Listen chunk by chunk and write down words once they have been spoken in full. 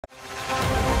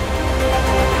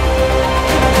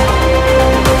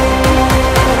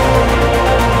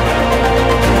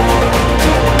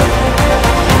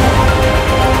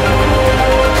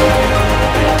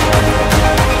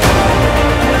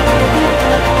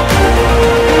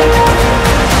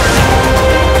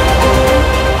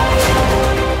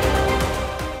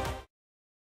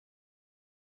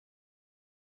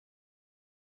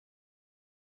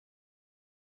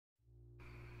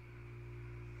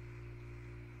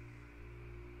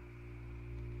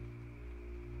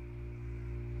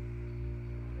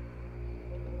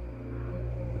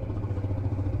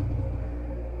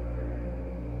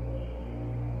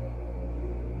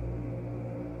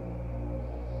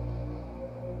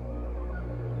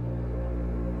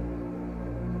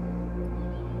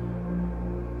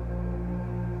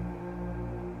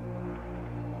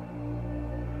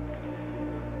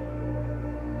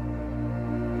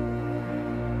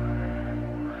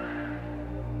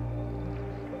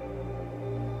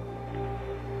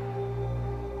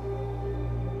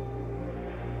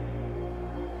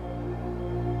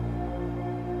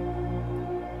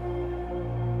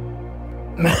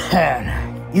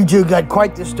Man, you two got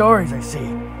quite the stories, I see.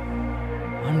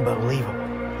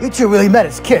 Unbelievable. You two really met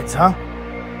as kids, huh?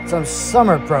 Some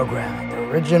summer program, the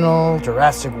original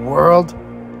Jurassic World.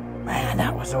 Man,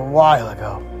 that was a while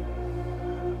ago.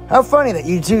 How funny that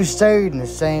you two stayed in the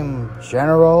same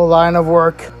general line of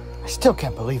work. I still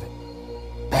can't believe it.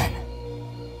 Ben,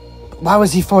 but why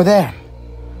was he for them?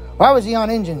 Why was he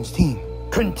on Injun's team?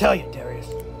 Couldn't tell you, Darius.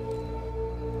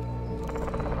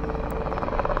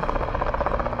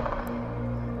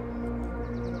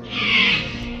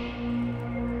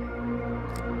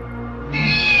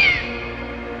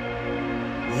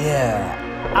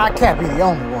 Yeah, I can't be the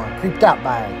only one creeped out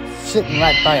by sitting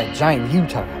right by a giant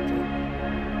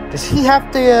U-turn. Does he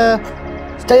have to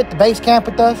stay at the base camp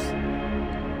with us?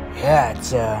 Yeah,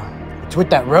 it's with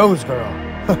that Rose girl.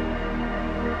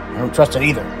 I don't trust it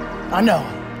either. I know.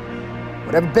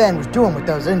 Whatever Ben was doing with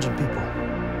those Injun people,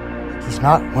 he's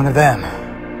not one of them.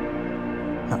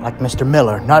 Not like Mr.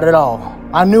 Miller, not at all.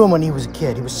 I knew him when he was a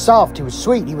kid. He was soft, he was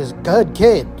sweet, he was a good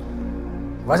kid.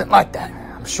 He wasn't like that.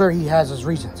 I'm sure he has his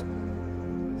reasons.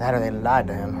 That or they lied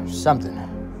to him or something.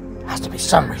 Has to be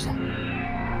some reason.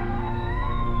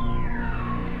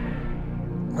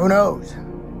 Who knows?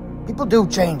 People do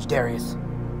change, Darius.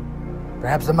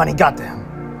 Perhaps the money got to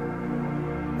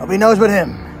him. Nobody knows but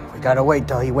him. We gotta wait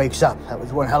till he wakes up. That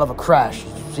was one hell of a crash.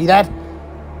 See that?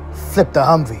 Flipped the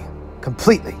Humvee.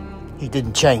 Completely. He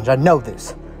didn't change. I know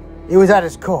this. It was at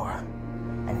his core.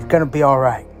 And he's gonna be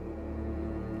alright.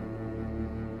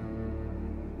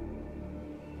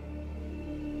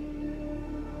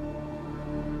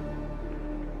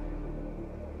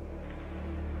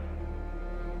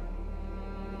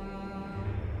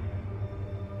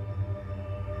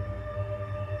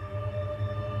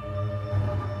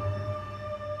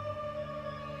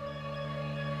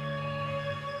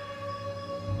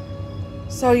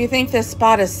 So you think this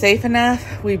spot is safe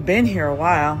enough? We've been here a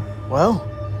while. Well,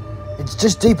 it's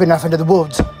just deep enough into the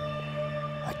woods.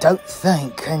 I don't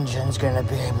think Injun's gonna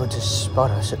be able to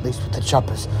spot us, at least with the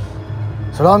choppers.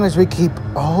 So long as we keep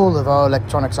all of our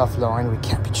electronics offline, we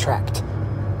can't be tracked.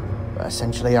 We're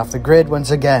essentially off the grid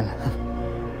once again.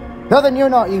 Nothing you're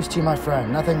not used to, my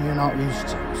friend. Nothing you're not used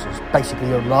to. This is basically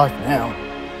your life now.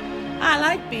 I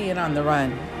like being on the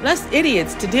run. Less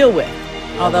idiots to deal with.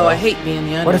 Although I hate being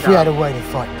the underdog. What if we had a way to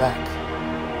fight back?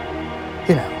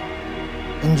 You know,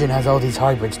 Injun has all these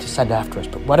hybrids to send after us,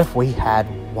 but what if we had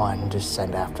one to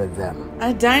send after them?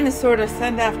 A dinosaur to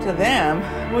send after them?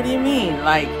 What do you mean?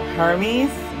 Like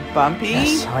Hermes? Bumpy?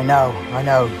 Yes, I know.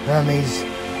 Hermes,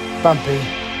 Bumpy.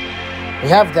 We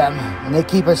have them, and they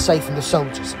keep us safe from the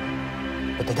soldiers.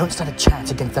 But they don't stand a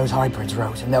chance against those hybrids,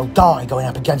 Rose, and they'll die going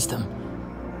up against them.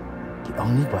 The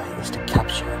only way is to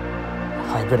capture a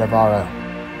hybrid of our own.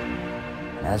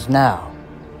 And as now,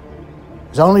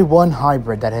 there's only one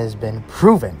hybrid that has been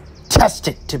proven,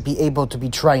 tested to be able to be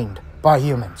trained by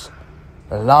humans,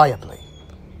 reliably.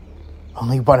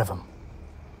 Only one of them.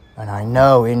 And I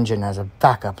know Injun has a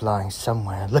backup lying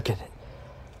somewhere. Look at it.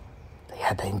 They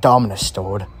had the Indominus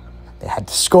stored. They had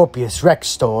the Scorpius Rex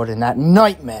stored, and that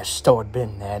Nightmare stored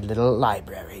in their little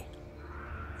library.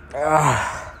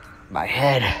 My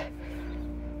head.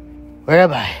 Where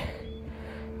am I?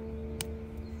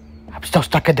 I'm still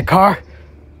stuck in the car.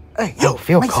 Hey, yo,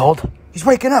 feel Mason. Cold. He's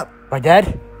waking up. Am I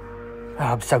dead? Oh,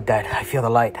 I'm so dead. I feel the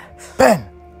light. Ben!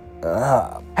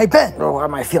 Hey, Ben! Oh, why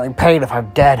am I feeling pain if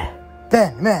I'm dead?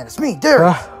 Ben, man, it's me,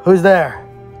 Darius. Who's there?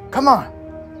 Come on.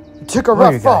 You took a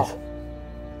rough fall.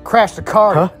 Crashed the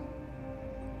car. Huh?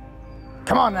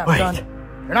 Come on now, son.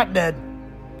 You're not dead.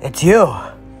 It's you.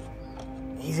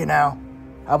 Easy now.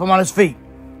 Help him on his feet.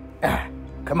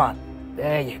 Come on.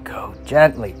 There you go.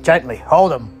 Gently, gently.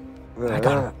 Hold him. I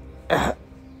got him.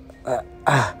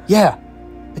 Yeah.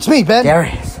 It's me, Ben.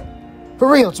 Darius.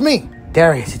 For real, it's me.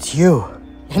 Darius, it's you.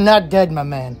 You're not dead, my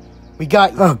man. We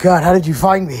got you. Oh, God, how did you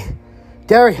find me?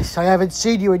 Darius, I haven't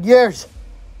seen you in years.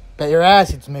 Bet your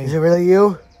ass it's me. Is it really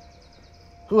you?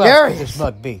 Who else could this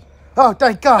mug be? Oh,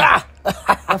 thank God.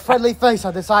 A friendly face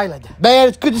on this island. Man,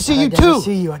 it's good to see you, too. Good to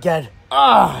see you again.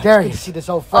 Darius. It's good to see this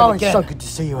old friend again. It's so good to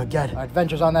see you again. Our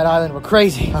adventures on that island were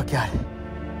crazy. Oh, God.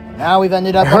 Now we've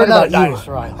ended up on another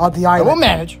dinosaur island. On the island. We'll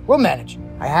manage. We'll manage.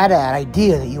 I had an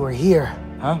idea that you were here.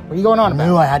 Huh? What are you going on about? I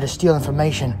knew I had to steal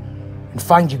information and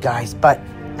find you guys, but...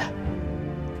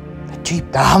 The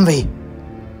Jeep, the Humvee.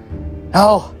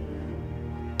 No.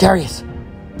 Darius,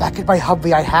 back at my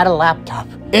Humvee, I had a laptop.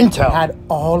 Intel? It had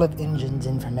all of Engine's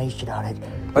information on it.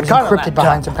 It was encrypted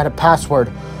behind some kind of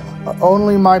password.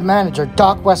 Only my manager,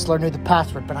 Doc Wessler, knew the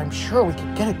password, but I'm sure we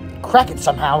could get it, crack it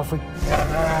somehow if we...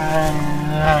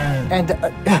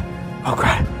 oh,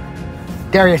 God.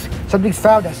 Darius, something's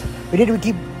found us. We need to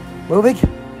keep moving?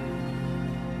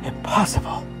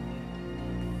 Impossible.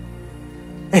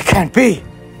 It can't be.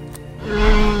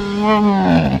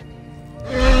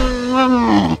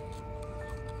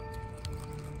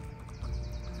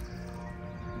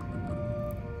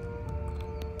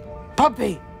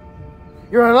 Puppy!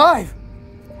 You're alive!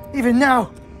 Even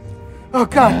now! Oh,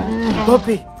 God!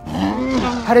 Puppy!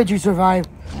 How did you survive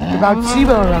the Mount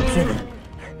Sibo eruption?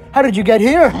 How did you get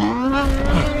here?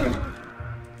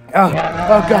 Oh,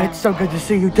 God, it's so good to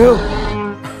see you, too.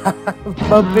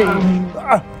 Puppy.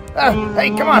 Hey,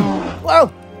 come on. Whoa.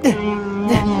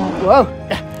 Whoa.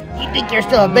 You think you're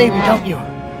still a baby, don't you?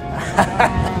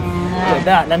 You're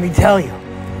not, let me tell you.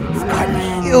 You've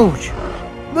gotten huge.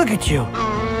 Look at you.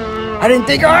 I didn't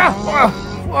think...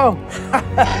 Whoa.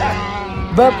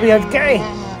 Puppy, okay.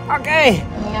 Okay.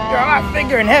 You're a lot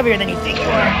bigger and heavier than you think you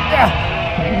are.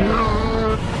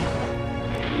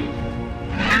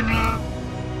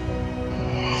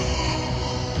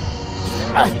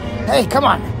 Hey, come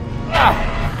on.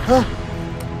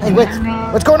 Hey,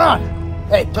 what's going on?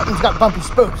 Hey, something's got bumpy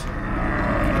spooks.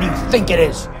 What do you think it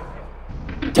is?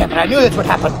 Damn it, I knew this would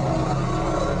happen.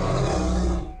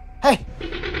 Hey,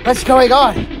 what's going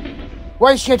on?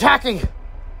 Why is she attacking?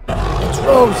 It's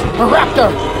Rose, a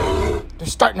raptor. They're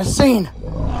starting a scene.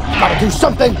 Gotta do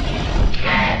something.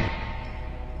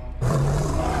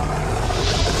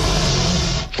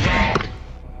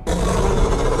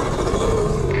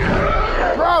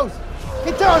 Rose,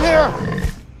 get down here.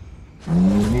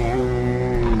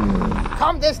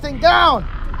 Calm this thing down.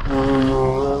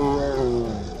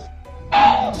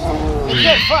 You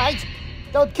can't fight.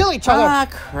 Don't kill each other. Ah,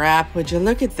 crap. Would you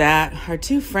look at that? Our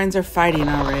two friends are fighting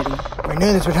already. We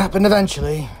knew this would happen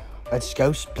eventually. Let's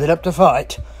go split up the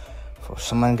fight. Before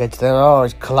someone gets their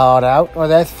eyes clawed out or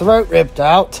their throat ripped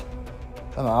out.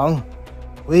 Come on.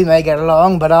 We may get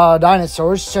along, but our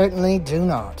dinosaurs certainly do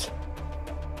not.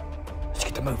 Let's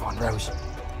get the move on, Rose.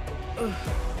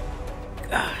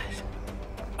 God.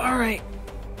 All right.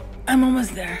 I'm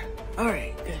almost there. All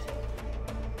right, good.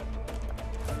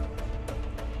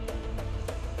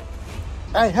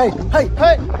 Hey!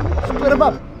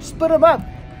 Split them up!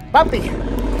 Puppy,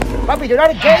 they're not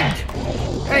engaged!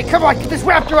 Hey, come on, get this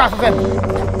raptor off of him!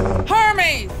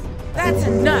 Hermes! That's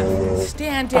enough.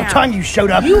 Stand down. About time you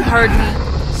showed up. You heard me.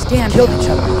 Stand Killed down. each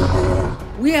other.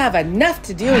 We have enough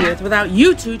to deal with without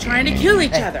you two trying to kill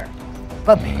each other.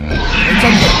 Puppy, it's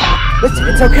okay. Listen,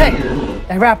 it's okay.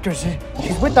 That raptor's,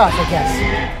 she's with us, I guess.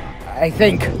 I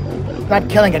think. Not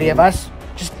killing any of us.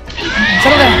 Just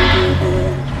settle down.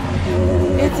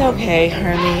 It's okay,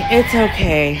 Hermie. It's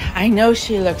okay. I know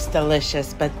she looks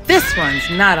delicious, but this one's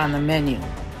not on the menu.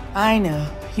 I know.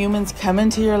 Humans come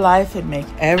into your life and make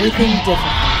everything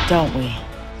difficult, don't we?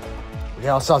 We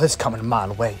all saw this coming a mile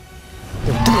away.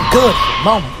 They were doing good for the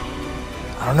moment.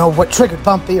 I don't know what triggered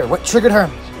Bumpy or what triggered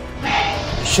Hermes.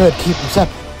 We should keep them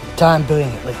separate for the time being,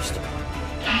 at least.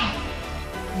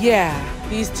 Yeah,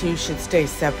 these two should stay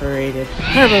separated.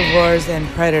 Herbivores and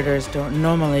predators don't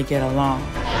normally get along.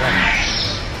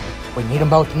 We need them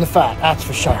both in the fight, that's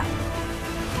for sure.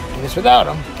 Do this without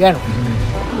them, can we?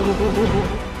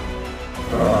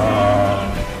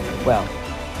 Well,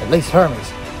 at least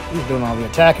Hermes. He's doing all the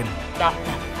attacking.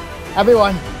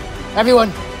 Everyone!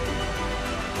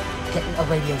 Getting a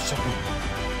radio signal.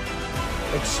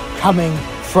 It's coming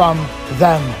from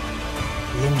them.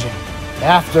 The engine.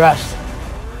 They're after us.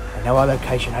 They know our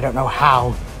location. I don't know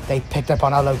how they picked up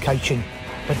on our location.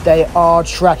 But they are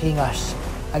tracking us.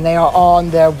 And they are on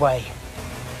their way.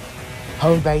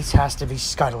 Home base has to be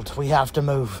scuttled. We have to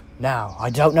move. Now,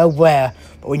 I don't know where,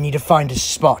 but we need to find a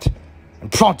spot.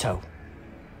 And pronto.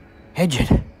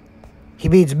 Hedged. He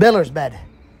means Miller's bed.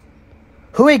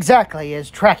 Who exactly is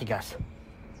tracking us?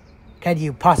 Can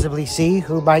you possibly see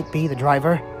who might be the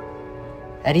driver?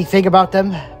 Anything about them?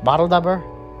 Model number?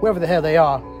 Whoever the hell they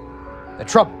are. The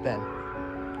trouble, Ben.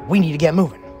 We need to get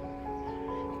moving.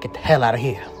 Get the hell out of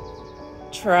here.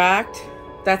 Tracked?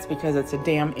 That's because it's a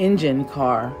damn engine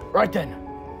car. Right then.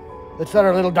 Let's let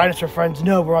our little dinosaur friends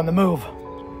know we're on the move.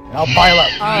 And I'll pile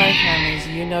up. All right, Hermes,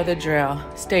 you know the drill.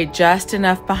 Stay just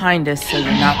enough behind us so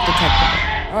you're not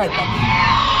detectable. All right, Bumpy.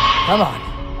 Come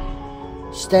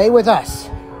on. Stay with us.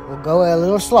 We'll go a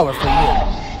little slower for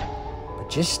you. But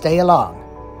just stay along.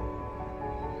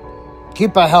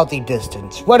 Keep a healthy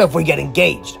distance. What if we get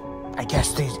engaged? I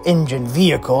guess these engine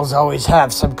vehicles always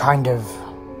have some kind of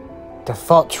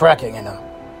default tracking in them.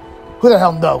 Who the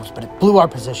hell knows, but it blew our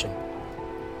position.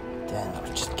 Damn, I was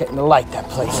just getting to like that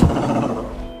place.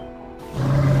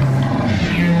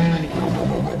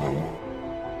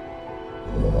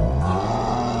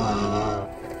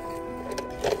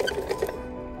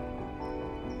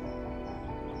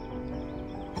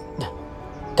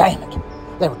 Damn it,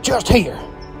 they were just here.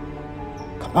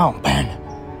 Come on, Ben.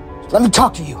 Let me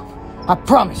talk to you. I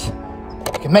promise.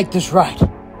 We can make this right.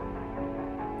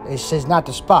 This is not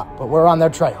the spot, but we're on their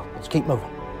trail. Let's keep moving.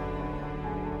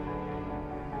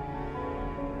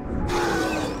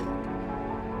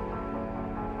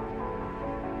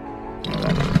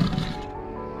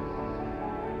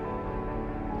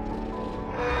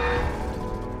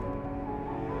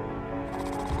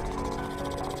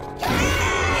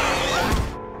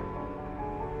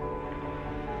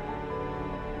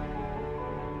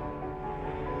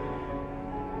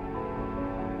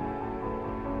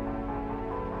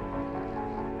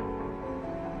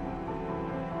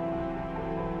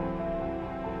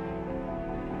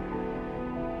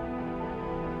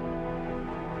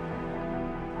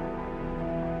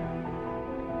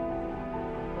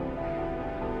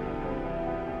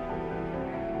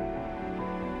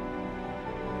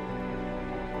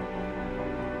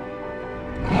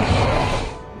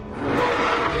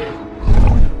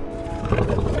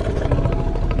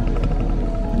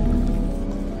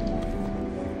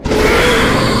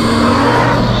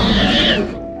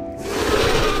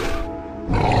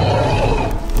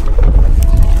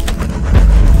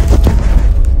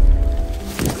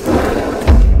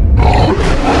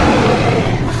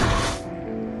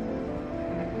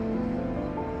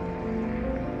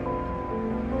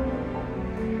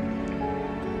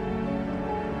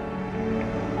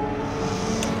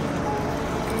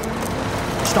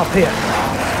 Stop here.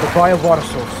 We're by a water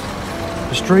source.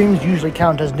 The streams usually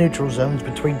count as neutral zones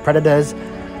between predators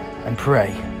and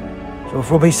prey. So if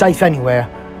we'll be safe anywhere,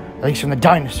 at least from the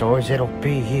dinosaurs, it'll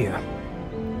be here.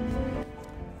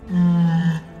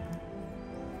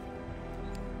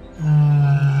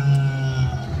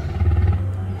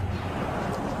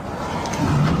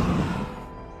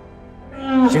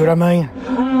 See what I mean?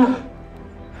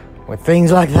 With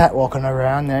things like that walking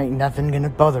around, there ain't nothing gonna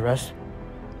bother us.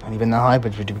 Not even the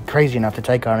hybrids would be crazy enough to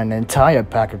take on an entire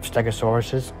pack of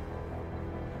stegosauruses.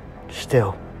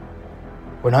 Still,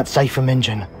 we're not safe from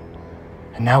Ingen.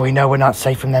 And now we know we're not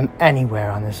safe from them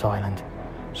anywhere on this island.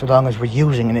 So long as we're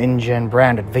using an Ingen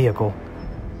branded vehicle,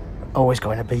 we're always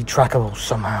going to be trackable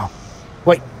somehow.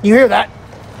 Wait, you hear that?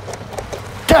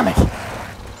 Damn it!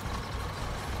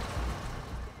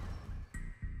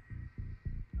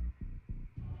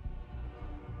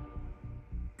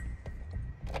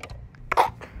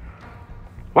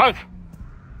 Wait!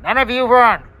 None of you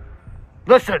run!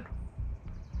 Listen!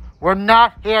 We're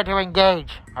not here to engage.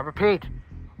 I repeat,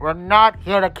 we're not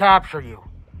here to capture you.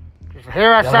 Just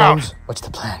hear us out. What's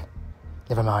the plan?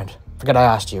 Never mind. Forget I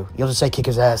asked you. You'll just say kick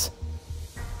his ass.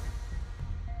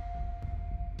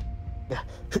 Now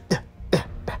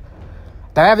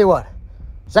everyone,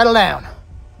 settle down.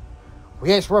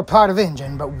 Yes, we're part of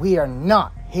Ingen, but we are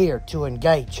not here to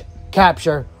engage,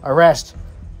 capture, arrest,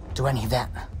 do any of that.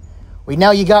 We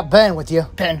know you got Ben with you.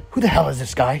 Ben? Who the hell is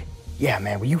this guy? Yeah,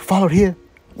 man, were you followed here?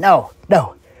 No.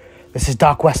 This is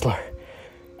Doc Wessler.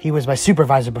 He was my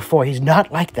supervisor before. He's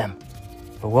not like them.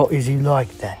 But what is he like,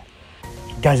 then?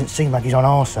 He doesn't seem like he's on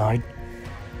our side.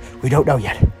 We don't know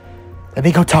yet. Let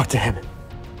me go talk to him.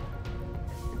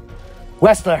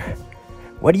 Wessler,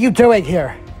 what are you doing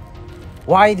here?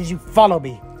 Why did you follow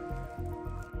me?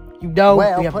 You know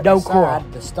we have no quarrel.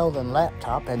 The stolen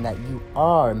laptop and that you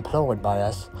are employed by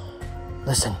us.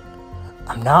 Listen,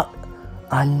 I'm not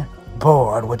on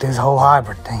board with this whole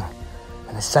hybrid thing.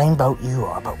 In the same boat you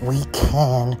are, but we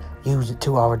can use it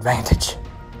to our advantage.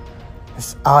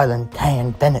 This island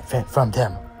can benefit from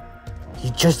them.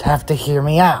 You just have to hear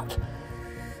me out.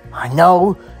 I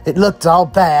know it looked all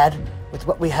bad with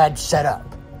what we had set up.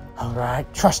 All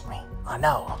right, trust me, I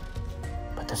know.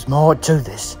 But there's more to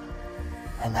this.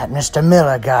 And that Mr.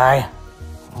 Miller guy,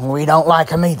 we don't like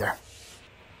him either.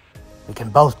 We can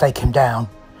both take him down,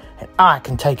 and I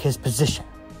can take his position.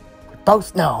 We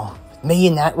both know, with me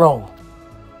in that role,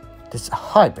 this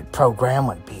hybrid program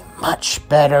would be much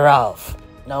better off.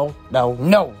 No.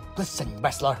 Listen,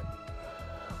 wrestler.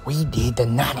 We need the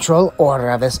natural order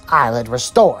of this island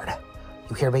restored.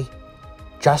 You hear me?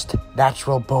 Just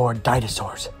natural-born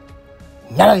dinosaurs.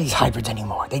 None of these hybrids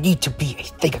anymore. They need to be a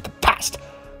thing of the past.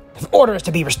 If order is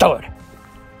to be restored.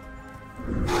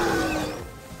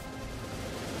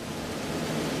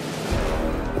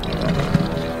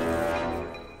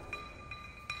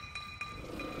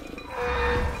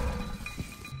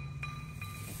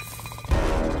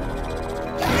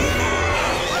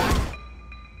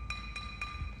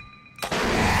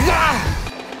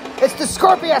 It's the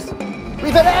Scorpius!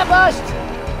 We've been ambushed!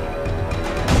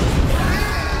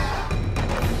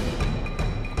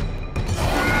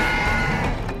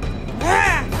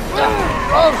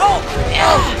 Hold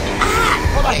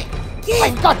on! I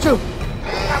got you!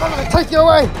 I'm gonna take you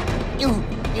away! You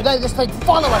let this thing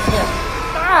follow us here!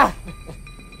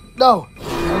 No,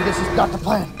 this is not the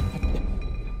plan.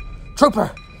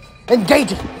 Trooper,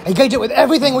 engage it! Engage it with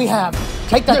everything we have!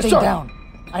 Take that thing down!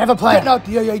 I have a plan. Getting out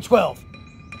the AA-12.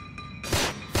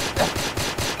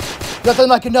 Nothing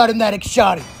like an automatic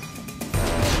shotty.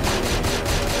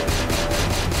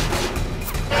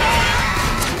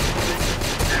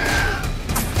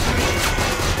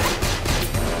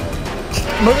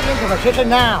 Moving into position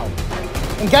now.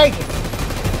 Engaging.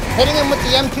 Hitting him with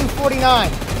the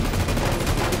M249.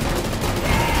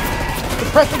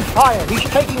 Suppressing fire. He's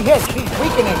taking hits. He's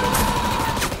weakening.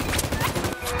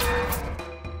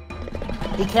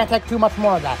 He can't take too much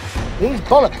more of that. He's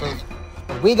bulletproof.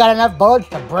 But we got enough bullets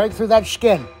to break through that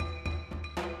skin.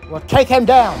 We'll take him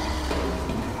down.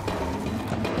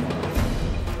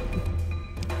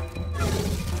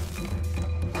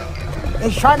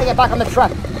 He's trying to get back on the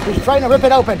truck. He's trying to rip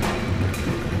it open.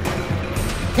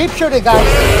 Keep shooting, guys.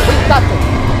 We've got this.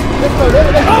 This will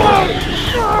really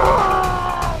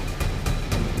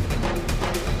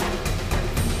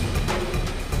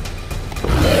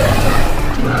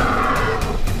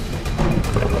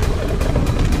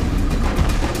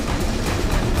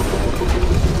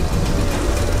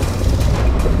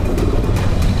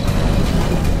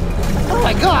Oh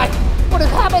my God! What is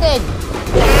happening?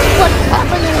 What's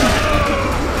happening?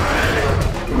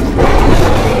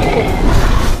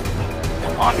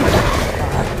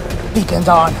 Beacon's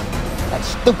on. That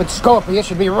stupid Scorpius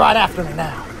should be right after me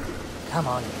now. Come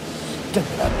on, you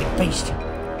stupid ugly beast.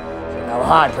 You're no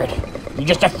hybrid. You're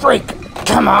just a freak.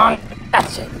 Come on.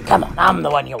 That's it. Come on, I'm the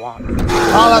one you want.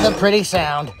 All of the pretty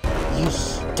sound. You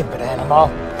stupid animal.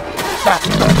 Get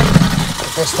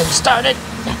this thing started.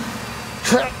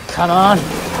 Come on.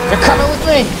 You're coming with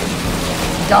me.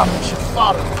 Dominant should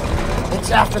follow.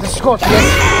 It's after the Scorpius.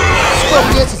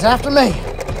 Scorpius is after me.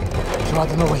 Draw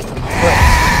them away from my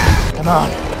friends. Come on.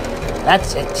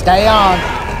 That's it. Stay on.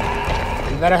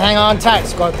 You better hang on tight,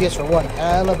 Scorpius, for one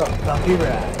hell of a bumpy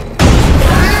ride.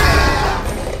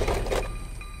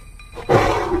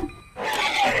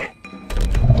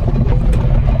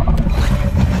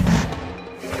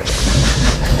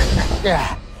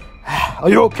 Yeah. Are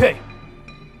you okay?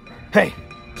 Hey,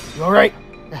 you all right?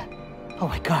 Oh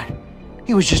my God.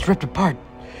 He was just ripped apart.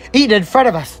 Eaten in front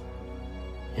of us.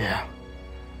 Yeah.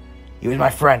 He was my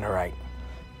friend, all right.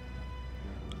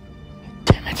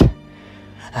 Damn it.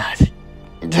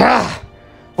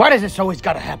 Why does this always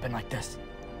gotta happen like this?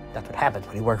 That's what happens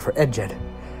when you work for EdGed.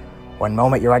 One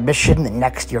moment you're on mission, the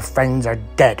next your friends are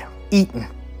dead, eaten.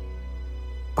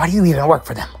 Why do you even work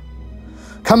for them?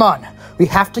 Come on, we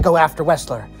have to go after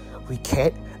Wessler. We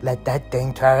can't let that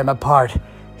thing tear him apart.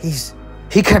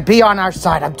 He could be on our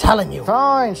side, I'm telling you.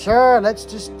 Fine, sure, let's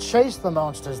just chase the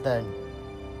monsters then.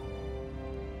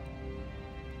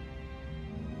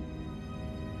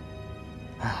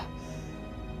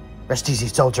 Rest easy,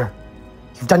 soldier.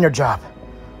 You've done your job.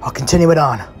 I'll continue it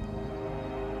on.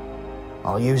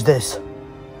 I'll use this.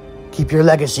 Keep your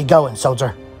legacy going,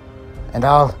 soldier. And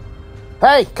I'll...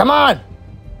 Hey, come on!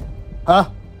 Huh?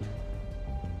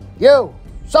 You,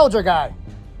 soldier guy.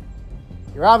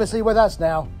 You're obviously with us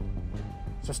now.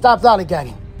 So stop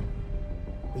lollygagging.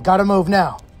 We gotta move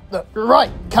now.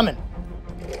 Right, coming.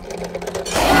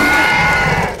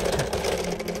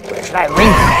 Where should I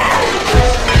leave?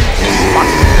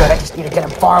 Good, I just need to get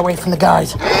him far away from the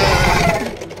guys. Come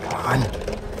on.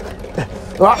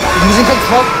 I'm losing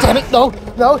control. Damn it, no,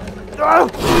 no.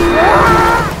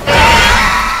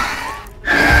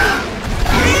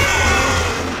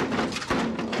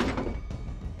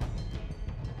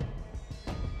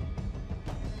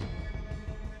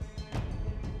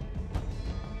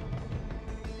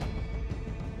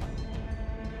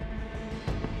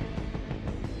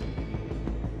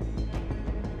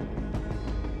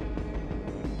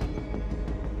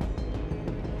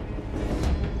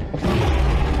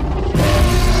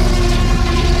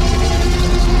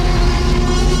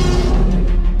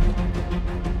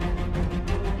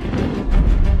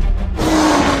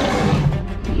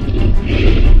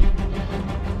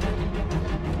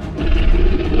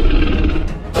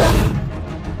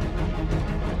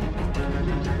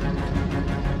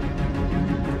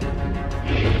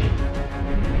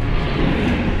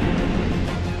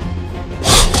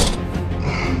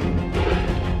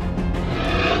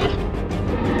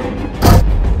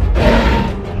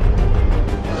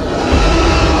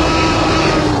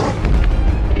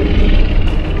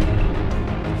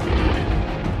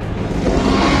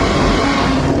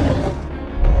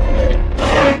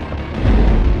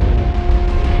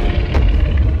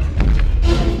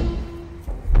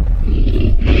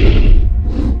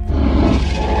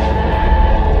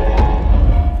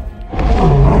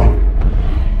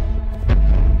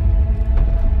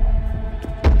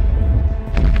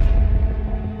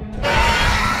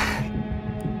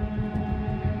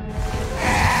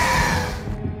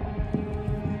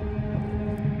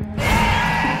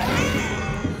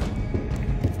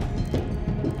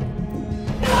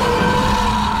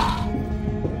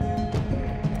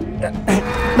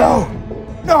 No!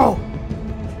 No!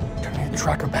 Turn the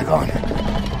tracker back on.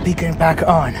 Beacon back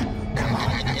on. Come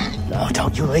on. No,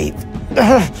 don't you leave.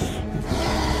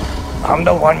 I'm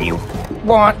the one you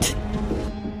want.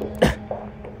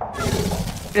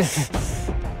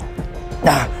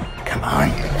 Come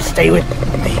on. Stay with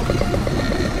me.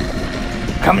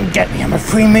 Come and get me. I'm a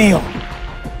free meal.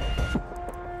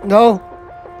 No.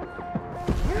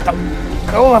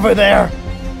 Go over there.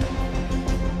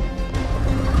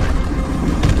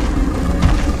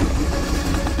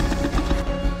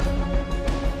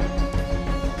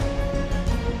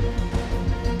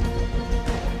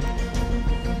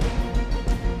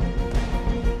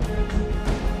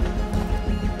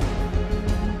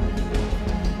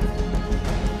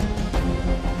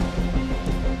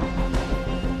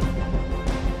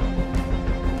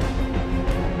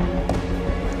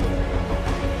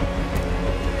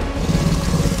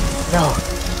 No,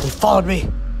 he followed me.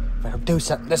 Better do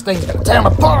something. This thing's gonna tear him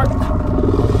apart.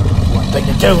 One thing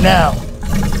to do now.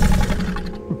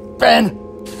 Ben!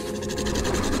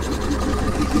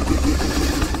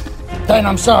 Ben,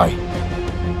 I'm sorry.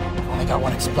 I've only got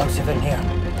one explosive in here.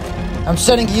 I'm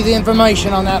sending you the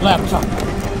information on that laptop.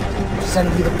 I'm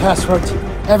sending you the passwords,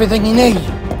 everything you need.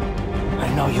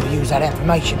 I know you'll use that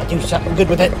information to do something good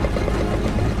with it.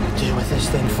 I'll deal with this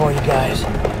thing for you guys.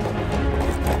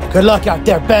 Good luck out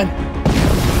there, Ben.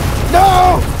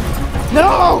 No!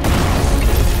 No!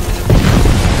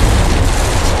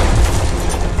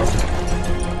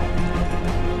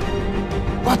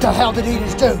 What the hell did he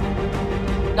just do?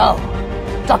 No.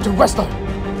 Dr. Whistler!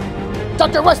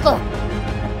 Dr. Whistler!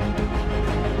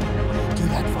 What did he do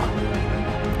that for?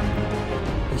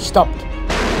 He stopped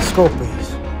the Scorpius.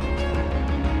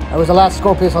 That was the last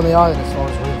Scorpius on the island as far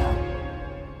as we know.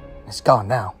 It's gone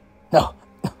now. No.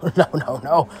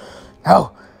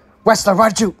 No. Whistler, why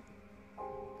did you...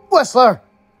 Whistler!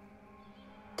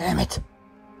 Damn it.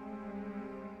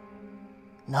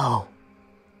 No.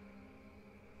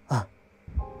 Well,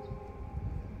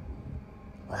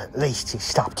 at least he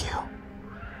stopped you.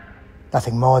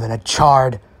 Nothing more than a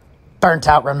charred,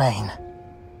 burnt-out remain.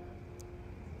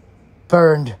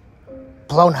 Burned,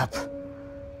 blown up,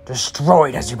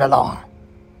 destroyed as you belong.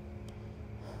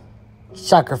 He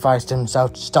sacrificed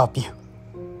himself to stop you.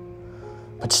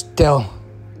 But still,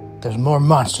 there's more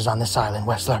monsters on this island,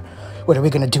 Whistler. What are we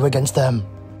gonna do against them?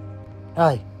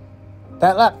 Hey,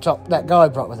 that laptop that guy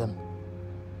brought with him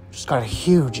just got a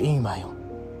huge email.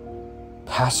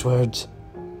 Passwords.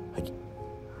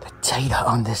 The data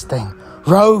on this thing.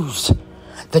 Rose!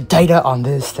 The data on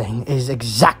this thing is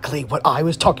exactly what I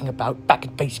was talking about back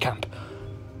at base camp.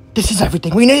 This is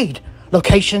everything we need.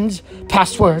 Locations,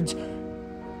 passwords,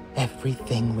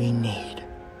 everything we need.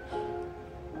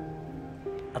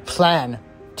 A plan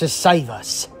to save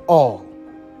us all.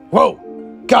 Whoa!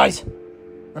 Guys!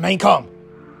 Remain calm.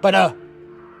 But,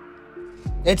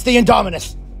 it's the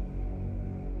Indominus.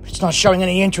 It's not showing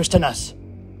any interest in us.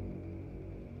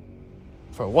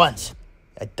 For once,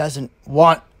 it doesn't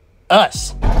want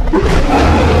us.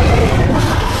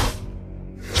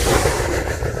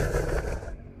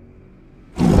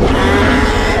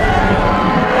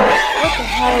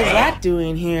 that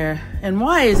doing here? And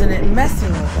why isn't it messing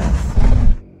with us?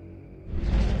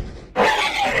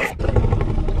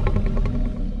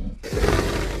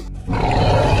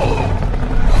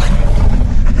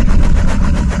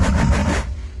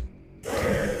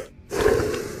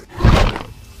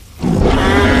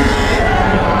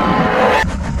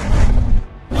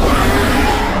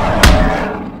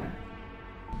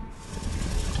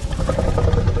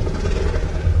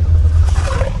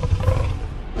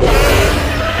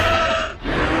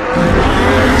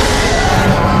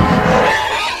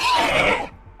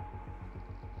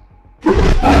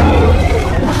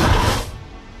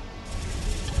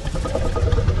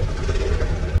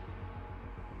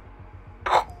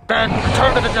 Ben,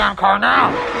 return to the damn car now!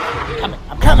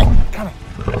 I'm coming!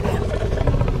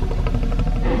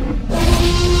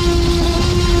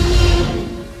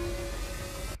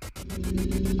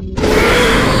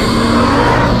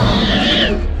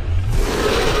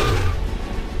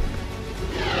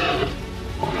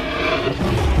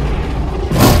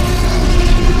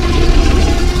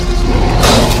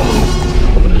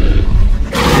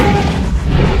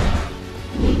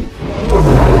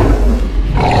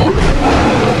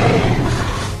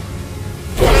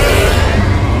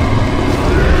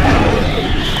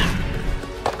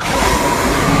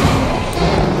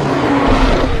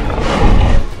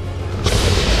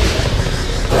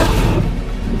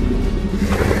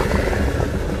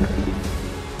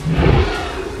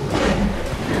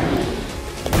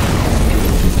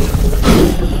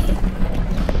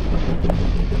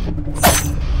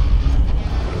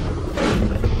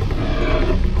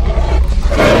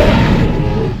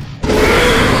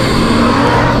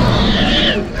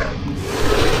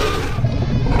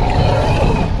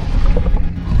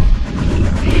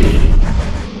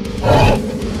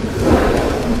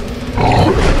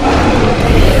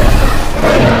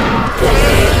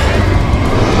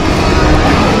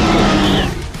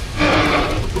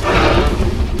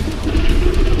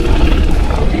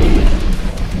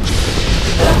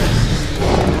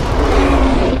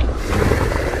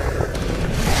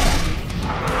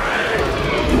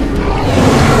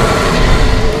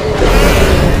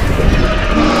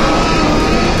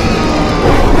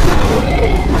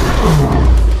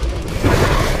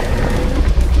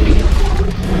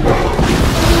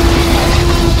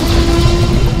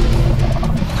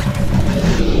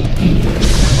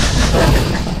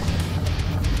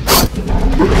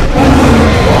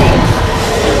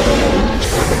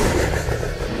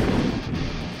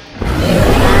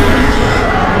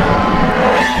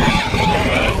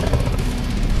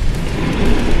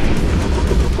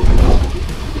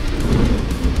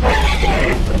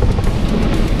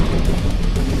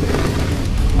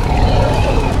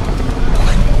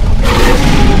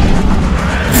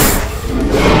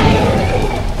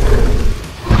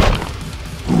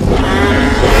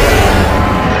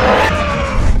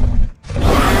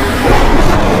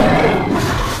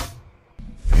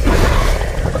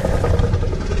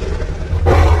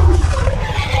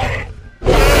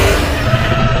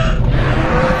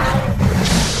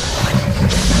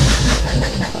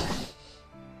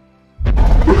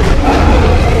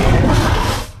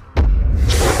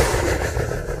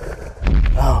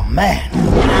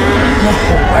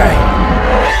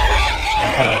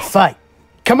 Fight.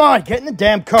 Come on, get in the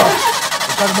damn car. We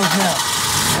gotta move now.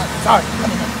 Sorry,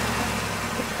 come in.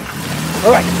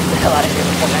 All right, get the hell out of here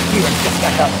before that gear gets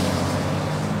back up.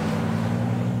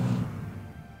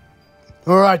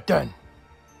 All right, then.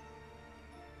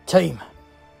 Team,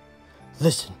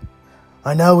 listen.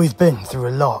 I know we've been through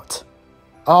a lot.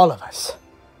 All of us.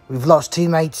 We've lost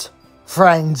teammates,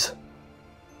 friends,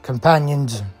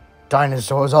 companions,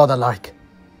 dinosaurs, all the like.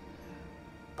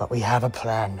 But we have a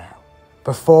plan now.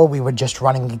 Before, we were just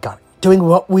running and gunning, doing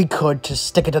what we could to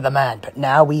stick it to the man, but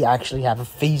now we actually have a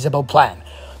feasible plan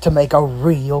to make a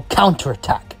real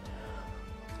counterattack.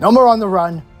 No more on the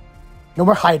run, no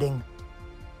more hiding.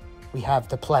 We have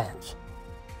the plans.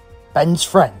 Ben's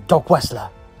friend, Doc Wessler,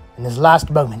 in his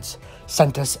last moments,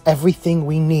 sent us everything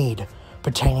we need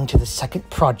pertaining to the second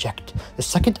project, the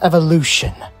second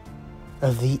evolution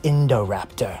of the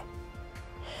Indoraptor.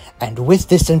 And with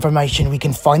this information, we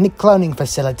can find the cloning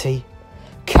facility,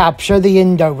 capture the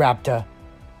Indoraptor,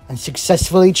 and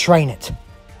successfully train it.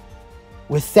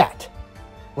 With that,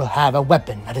 we'll have a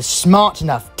weapon that is smart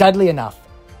enough, deadly enough,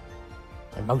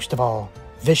 and most of all,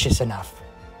 vicious enough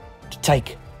to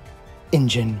take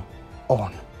Ingen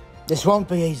on. This won't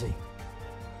be easy,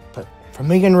 but for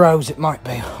me and Rose it might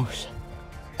be.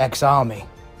 Ex-army.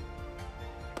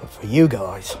 But for you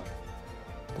guys,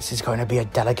 this is going to be a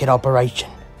delicate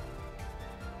operation.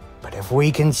 But if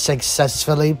we can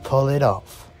successfully pull it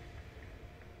off,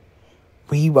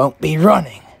 we won't be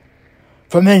running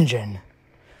from Engine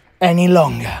any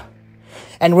longer.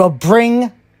 And we'll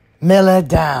bring Miller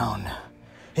down.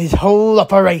 His whole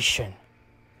operation.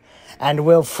 And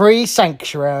we'll free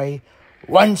Sanctuary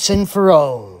once and for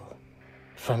all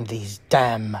from these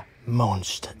damn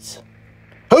monsters.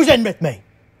 Who's in with me?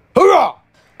 Hurrah!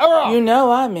 Hurrah! You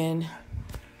know I'm in.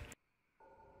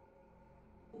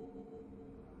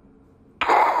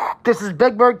 This is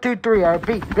Big Bird 2-3. I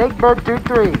repeat, Big Bird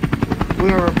 2-3. We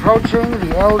are approaching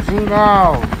the LZ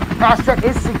now. Asset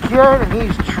is secured and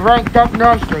he's tranked up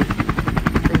nicely.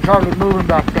 Things hardly moving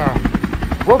back there.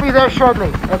 We'll be there shortly.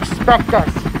 Expect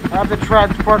us. Have the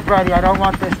transport ready. I don't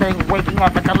want this thing waking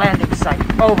up at the landing site.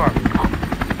 Over.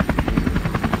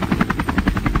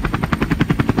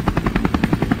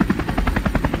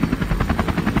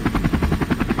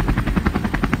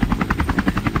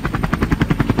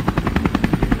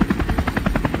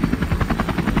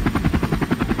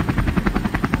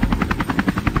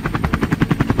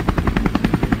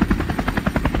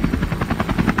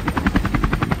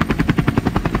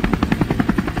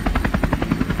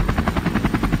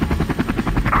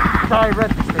 I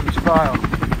read this thing's file.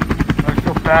 I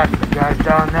feel bad for the guys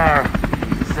down there.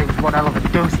 This thing's one hell of a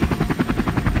doozy.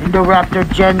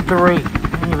 Indoraptor Gen 3. I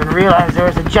didn't even realize there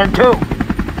was a Gen 2.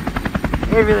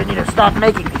 They really need to stop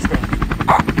making these things.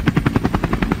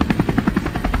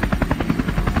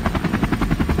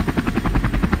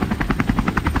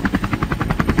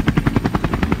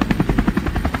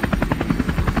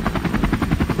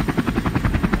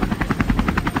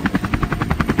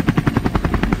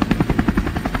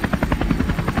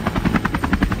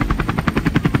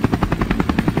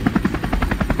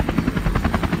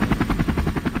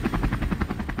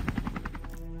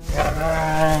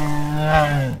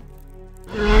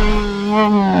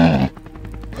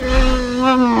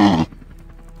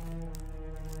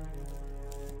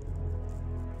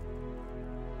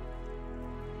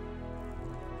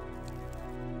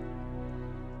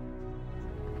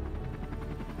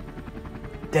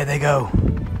 There they go.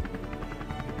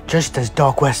 Just as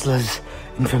Doc Wessler's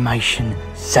information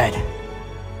said.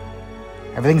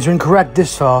 Everything's been correct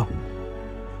this far.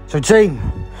 So team,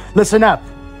 listen up.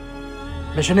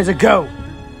 Mission is a go.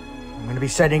 I'm going to be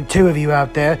sending 2 of you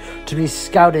out there to be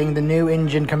scouting the new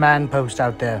engine command post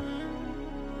out there.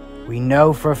 We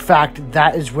know for a fact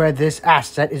that is where this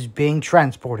asset is being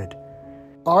transported.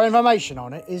 Our information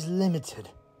on it is limited.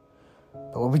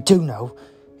 But what we do know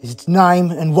is its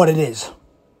name and what it is.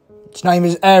 Its name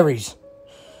is Ares,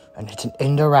 and it's an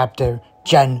Indoraptor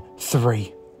Gen 3.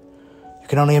 You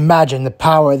can only imagine the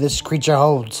power this creature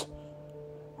holds.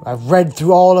 I've read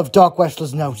through all of Doc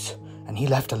Wessler's notes, and he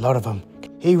left a lot of them.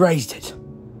 He raised it.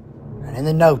 And in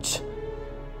the notes,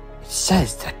 it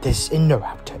says that this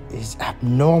Indoraptor is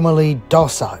abnormally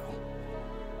docile.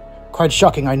 Quite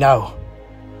shocking, I know.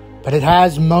 But it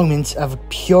has moments of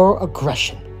pure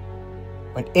aggression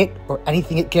when it or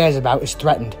anything it cares about is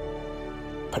threatened.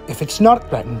 But if it's not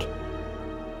threatened,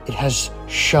 it has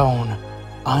shown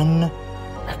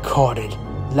unrecorded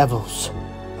levels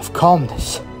of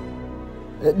calmness.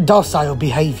 Docile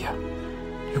behavior.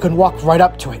 You can walk right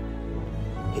up to it.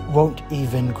 It won't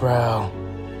even growl.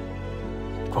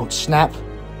 It won't snap.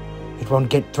 It won't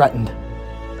get threatened.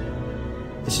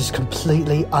 This is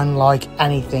completely unlike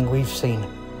anything we've seen,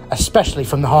 especially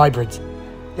from the hybrids.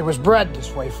 It was bred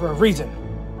this way for a reason.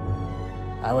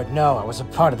 I would know I was a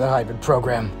part of the hybrid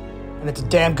program, and it's a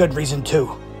damn good reason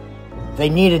too. They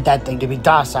needed that thing to be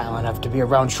docile enough to be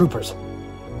around troopers.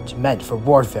 It's meant for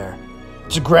warfare.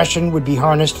 Its aggression would be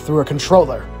harnessed through a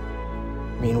controller.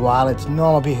 Meanwhile, its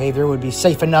normal behavior would be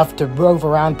safe enough to rove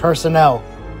around personnel,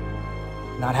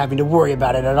 not having to worry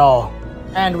about it at all.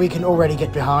 And we can already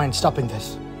get behind stopping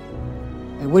this.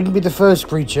 It wouldn't be the first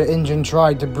creature Ingen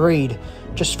tried to breed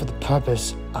just for the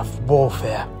purpose of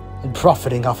warfare and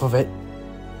profiting off of it.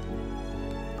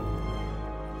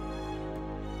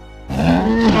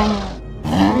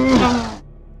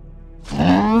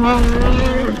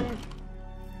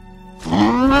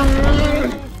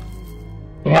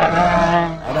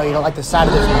 I know you don't like the sound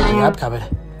of this moving up cupboard.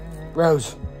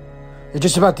 Rose, you're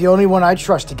just about the only one I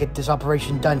trust to get this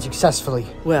operation done successfully.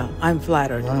 Well, I'm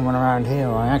flattered. The only one around here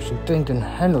I actually think can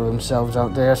handle themselves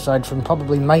out there, aside from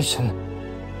probably Mason.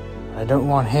 I don't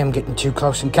want him getting too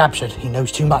close and captured. He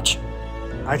knows too much.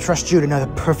 I trust you to know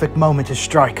the perfect moment to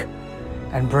strike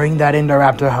and bring that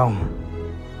Indoraptor home.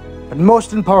 But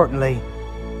most importantly,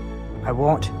 I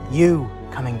want you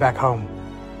coming back home,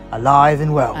 alive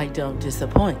and well. I don't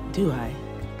disappoint, do I?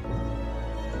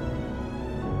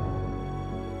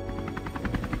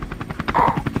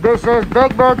 This is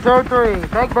Big Bird 3.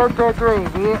 Big Bird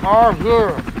 3. We are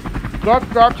here. Get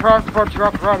that transport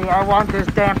truck ready. I want this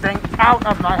damn thing out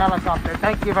of my helicopter.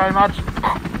 Thank you very much.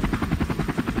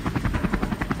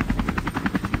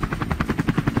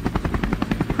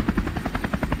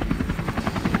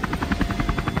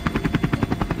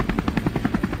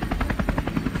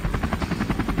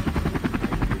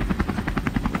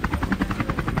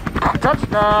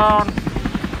 Touchdown!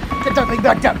 Get that thing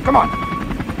back down. Come on.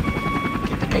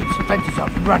 Get the gates and fences up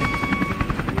and running.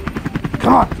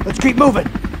 Come on, let's keep moving.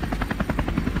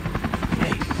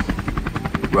 Hey,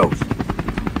 Rose.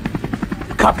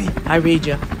 You copy? I read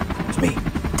you. It's me,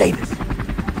 Davis.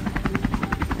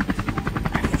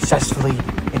 I successfully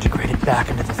integrated back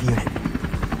into the unit.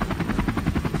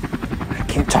 I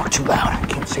can't talk too loud. I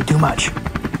can't say too much.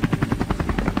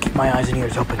 Keep my eyes and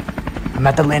ears open. I'm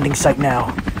at the landing site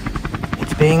now.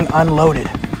 It's being unloaded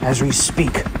as we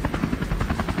speak.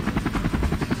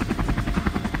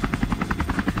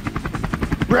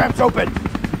 Ramps open!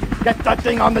 Get that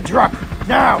thing on the truck,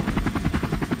 now!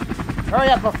 Hurry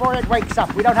up before it wakes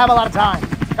up. We don't have a lot of time.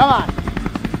 Come on.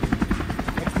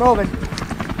 It's moving.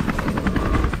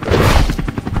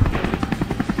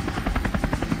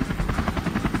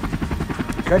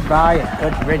 Goodbye and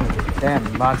good riddance, you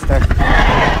damn monster.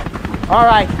 All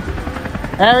right.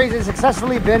 Ares has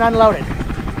successfully been unloaded.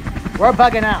 We're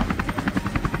bugging out.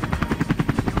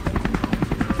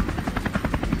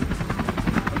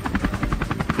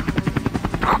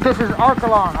 This is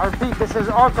Archelon. I repeat, this is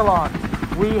Archelon.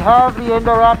 We have the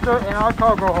Indoraptor in our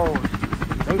cargo hold.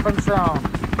 Safe and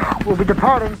sound. We'll be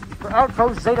departing for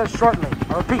Outpost Zeta shortly.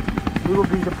 I repeat, we will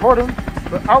be departing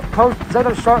for Outpost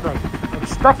Zeta shortly.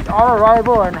 Expect our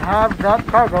arrival and have that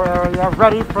cargo area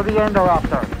ready for the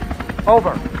Indoraptor.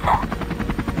 Over.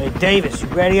 Hey, Davis, you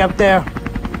ready up there?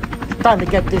 It's time to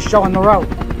get this show on the road.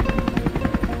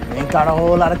 We ain't got a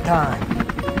whole lot of time.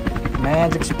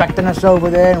 Man's expecting us over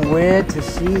there, and we're to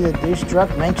see that this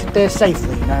truck makes it there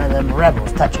safely. None of them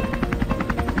rebels touch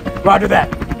it. Roger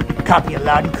that. Copy it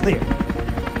loud and clear.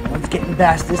 One's getting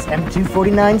past this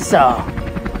M249 saw.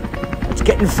 Let's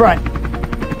get in front.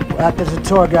 We'll act as a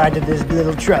tour guide to this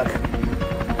little truck.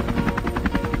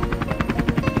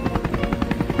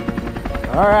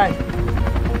 All right.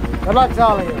 Good luck to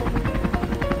all of you.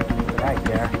 Right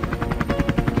there.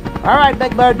 All right,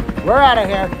 Big Bird. We're out of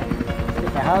here.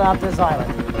 Get the hell out this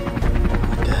island.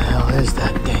 What the hell is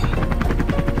that thing?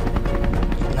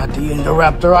 Not the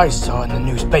Indoraptor I saw in the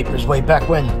newspapers way back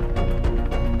when.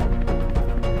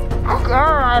 All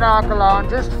right, Archelon,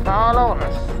 just follow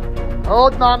us.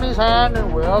 Hold Mommy's hand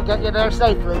and we'll get you there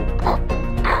safely.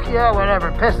 Yeah,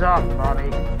 whatever. Piss off, Mommy.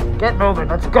 Get moving.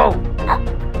 Let's go.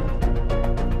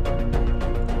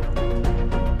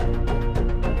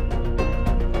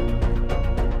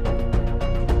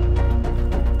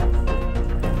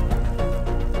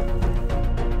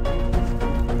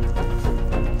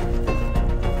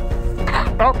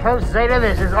 Outpost Zeta,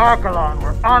 this is Archelon.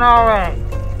 We're on our way.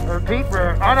 I repeat,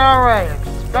 we're on our way.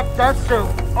 Expect us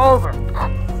soon. Over.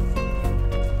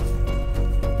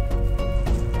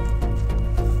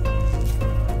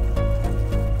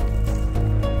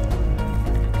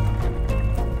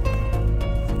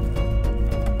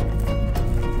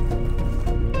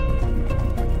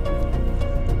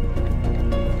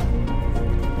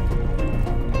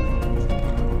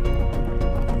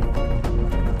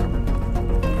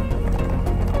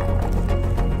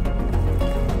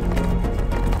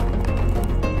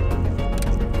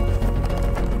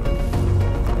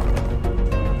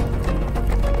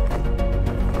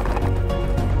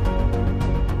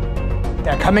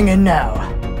 They're coming in now.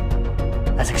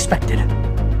 As expected.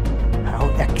 How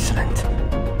excellent.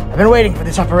 I've been waiting for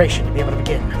this operation to be able to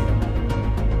begin.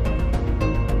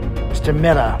 Mr.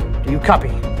 Miller, do you copy?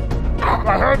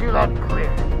 I heard you loud and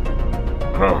clear.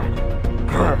 Good.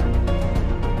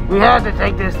 Good. We had to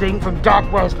take this thing from Doc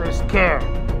Wessler's care.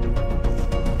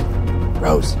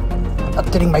 Rose, I'm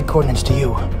updating my coordinates to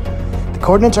you. The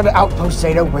coordinates are to Outpost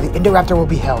Zeta, where the Indoraptor will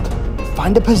be held.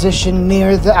 Find a position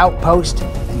near the outpost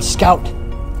and scout.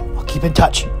 I'll keep in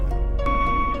touch.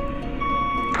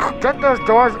 Get those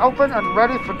doors open and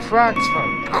ready for transfer.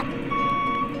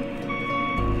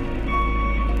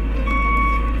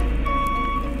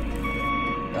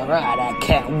 Alright, I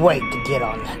can't wait to get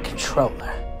on that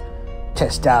controller.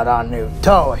 Test out our new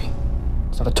toy.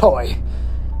 It's not a toy.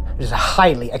 It is a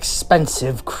highly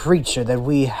expensive creature that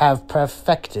we have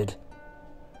perfected.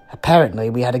 Apparently,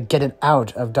 we had to get it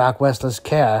out of Doc Wessler's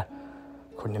care.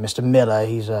 According to Mr. Miller,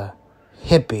 he's a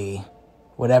hippie.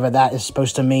 Whatever that is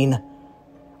supposed to mean.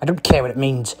 I don't care what it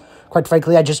means. Quite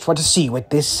frankly, I just want to see what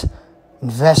this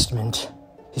investment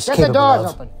is capable of. Get the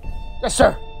doors open. Yes,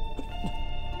 sir.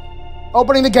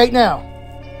 Opening the gate now.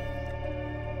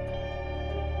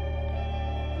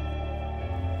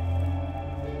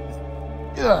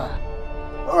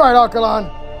 All right,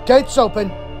 Archelon. Gates open.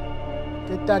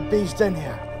 Get that beast in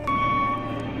here.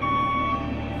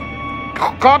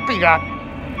 Copy that.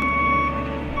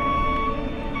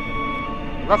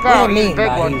 Look What out, do you he's a mean big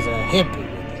by one. he's a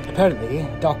hippie?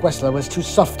 Apparently, Doc Wessler was too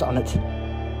soft on it.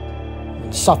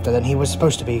 Softer than he was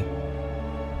supposed to be.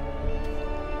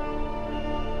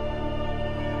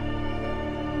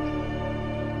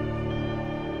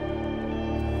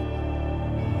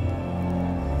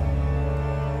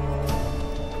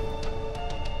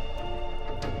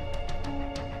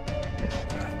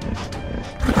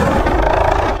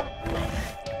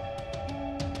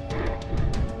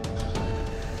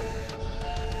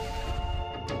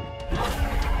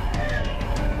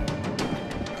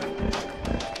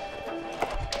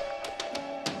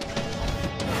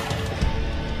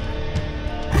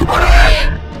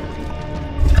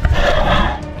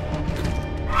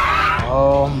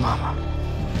 Oh, Mama.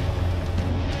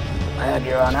 Glad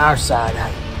you're on our side,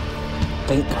 I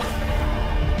think.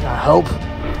 I hope.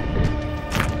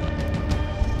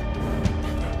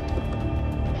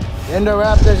 The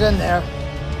Indoraptor's in there.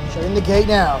 Shutting the gate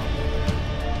now.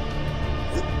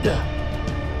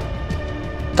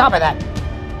 Copy that.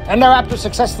 Indoraptor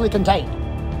successfully contained.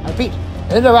 I repeat,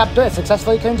 Indoraptor is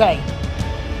successfully contained.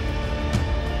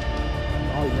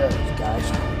 Oh, yes,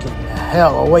 guys. Getting the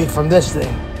hell away from this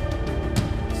thing.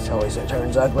 It's always it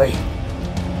turns ugly.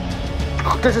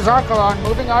 This is Archelon,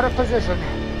 moving out of position.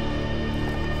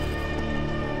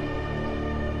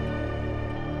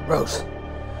 Rose,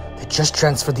 they just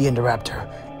transferred the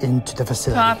Indoraptor into the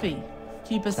facility. Copy.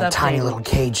 Keep us A updated. tiny little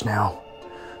cage now.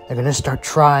 They're gonna start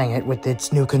trying it with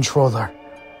its new controller.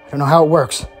 I don't know how it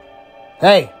works.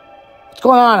 Hey, what's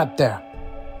going on up there?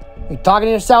 You talking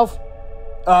to yourself?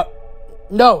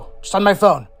 No, just on my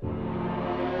phone.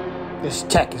 This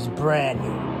tech is brand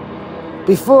new.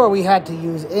 Before we had to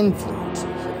use influences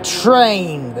and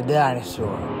train the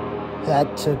dinosaur.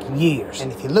 That took years.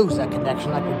 And if you lose that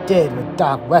connection like we did with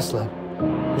Doc Wessler,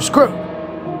 you're screwed.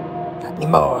 Not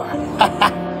anymore. You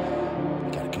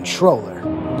got a controller.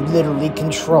 You literally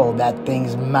control that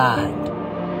thing's mind.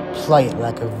 Play it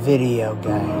like a video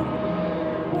game.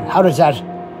 And how does that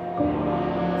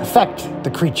affect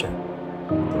the creature?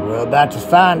 We're about to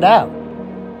find out.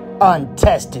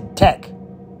 Untested tech.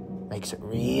 Makes it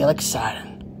real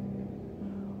exciting.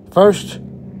 First,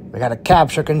 we gotta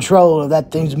capture control of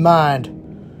that thing's mind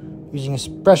using a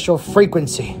special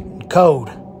frequency and code.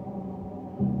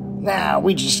 Now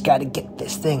we just gotta get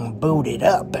this thing booted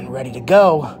up and ready to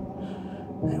go.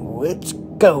 And it's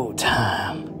go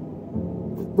time.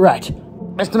 Right.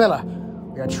 Mr. Miller,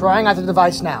 we are trying out the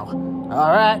device now.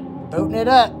 All right, booting it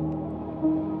up.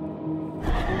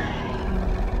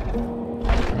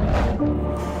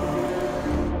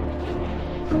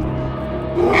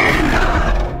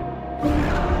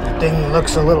 The thing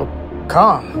looks a little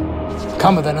calm.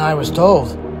 Calmer than I was told.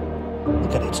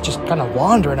 Look at it, it's just kind of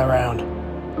wandering around.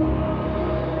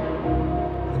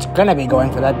 It's gonna be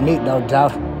going for that meat, no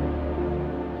doubt.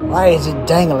 Why is it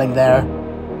dangling there?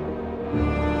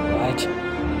 Right.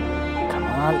 Come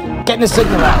on. Getting the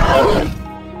signal out.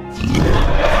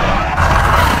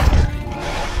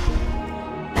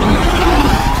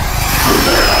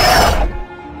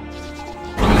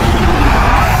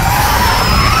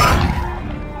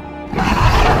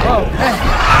 Oh,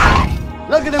 man.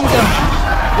 Look at him go.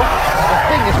 The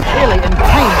thing is really in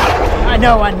pain. I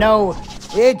know.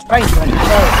 It's painful. So, we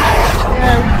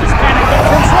just gotta get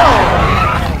control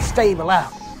and stable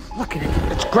out. Look at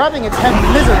it. It's grabbing its head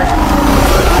and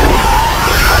lizard.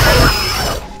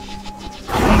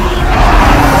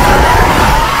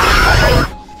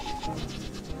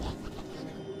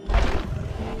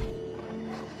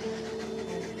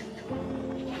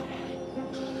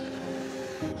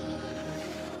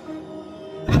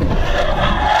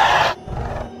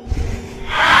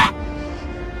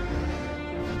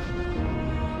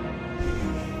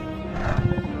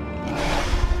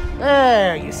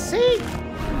 There, you see?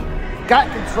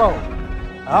 Got control.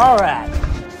 All right.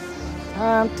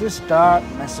 Time to start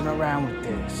messing around with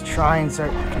this. Try and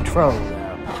insert control.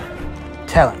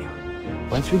 Telling you,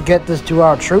 once we get this to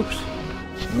our troops,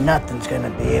 nothing's gonna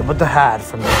be able to hide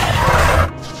from it.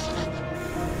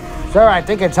 Sir, I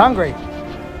think it's hungry.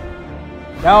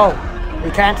 No,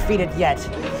 we can't feed it yet.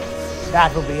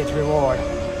 That will be its reward.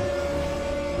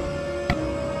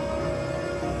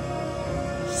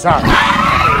 Sorry.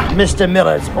 Mr.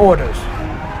 Miller's orders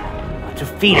to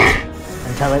feed it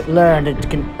until it learned it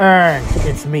can earn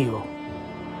its meal.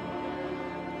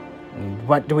 And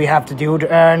what do we have to do to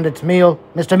earn its meal,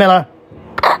 Mr. Miller?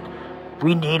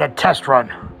 We need a test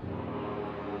run.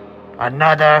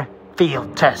 Another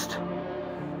field test.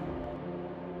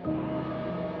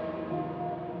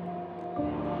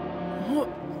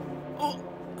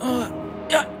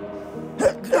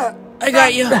 I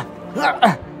got you.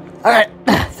 All right,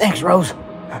 thanks, Rose.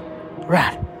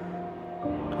 Right.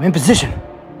 I'm in position.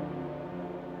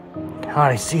 Can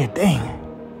hardly see a thing.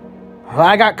 Well,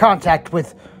 I got contact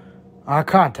with our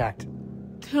contact.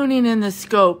 Tuning in the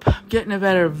scope, getting a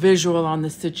better visual on the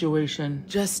situation.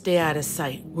 Just stay out of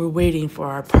sight. We're waiting for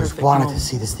our perfect Just wanted moment. to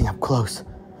see this thing up close.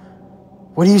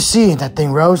 What do you see in that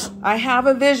thing, Rose? I have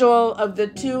a visual of the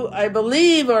two I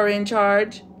believe are in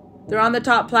charge. They're on the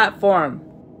top platform.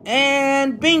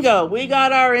 And bingo, we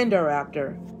got our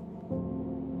Indoraptor.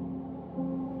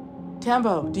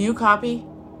 Tembo, do you copy?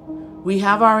 We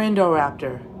have our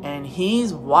Indoraptor, and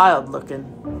he's wild looking.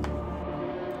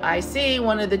 I see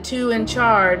one of the two in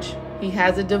charge. He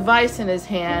has a device in his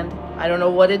hand. I don't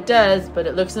know what it does, but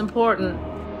it looks important.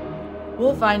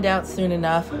 We'll find out soon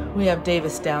enough. We have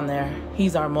Davis down there.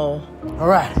 He's our mole. All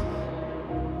right.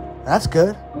 That's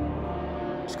good.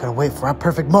 Just gotta wait for our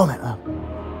perfect moment.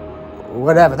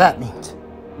 Whatever that means.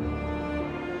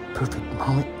 Perfect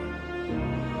moment?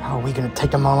 How are we gonna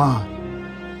take them all on?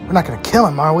 We're not gonna kill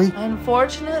him, are we?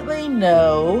 Unfortunately,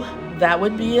 no. That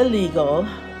would be illegal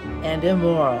and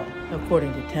immoral,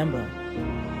 according to Tembo.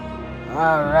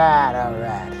 All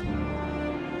right.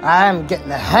 I'm getting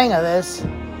the hang of this.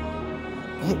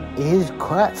 It is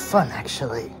quite fun,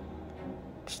 actually.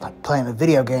 Just like playing a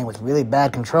video game with really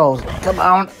bad controls. Come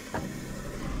on.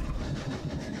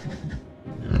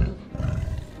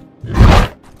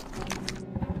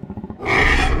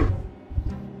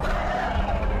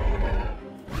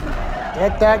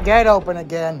 Get that gate open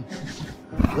again.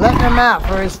 Letting him out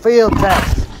for his field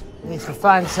test. And if you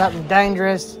find something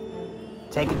dangerous,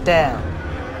 take it down.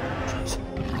 Jeez.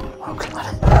 Oh,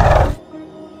 God.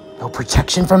 No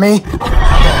protection for me? What the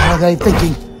hell are they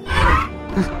thinking?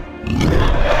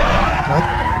 What?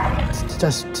 It's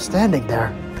just standing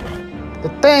there. The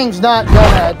thing's not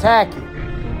gonna attack you.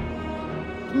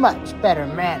 Much better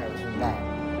manners than that.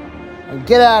 And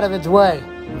get out of its way.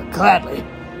 Gladly.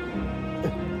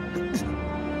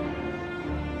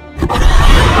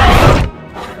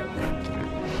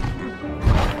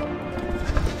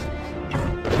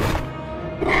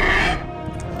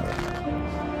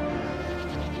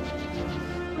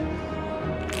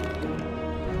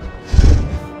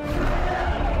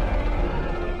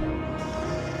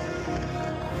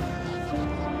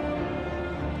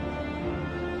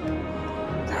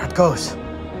 Goes.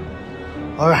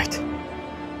 All right.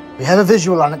 We have a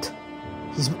visual on it.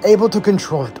 He's able to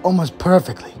control it almost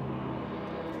perfectly.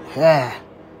 Yeah,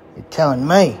 you're telling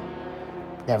me.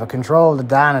 Never controlled a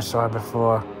dinosaur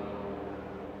before.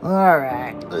 All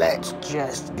right, let's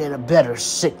just get a better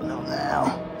signal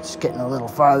now. It's getting a little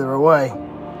farther away.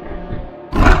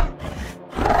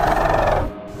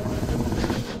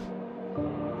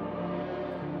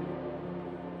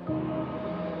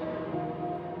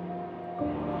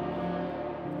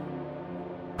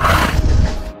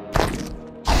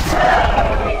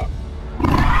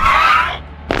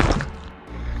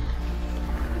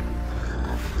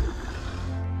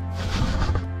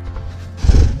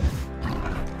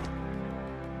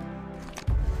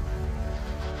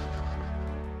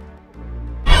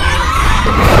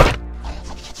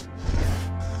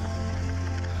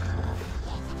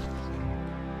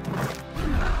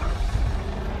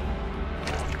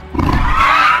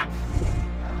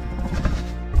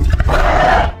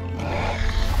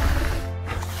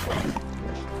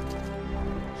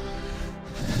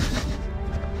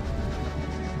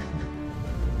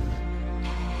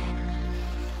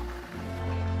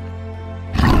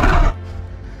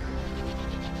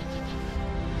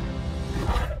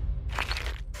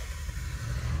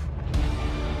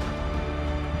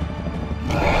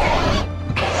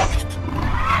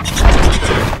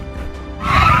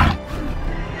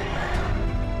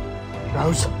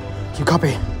 Rose, do you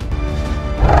copy?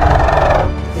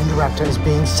 Indoraptor is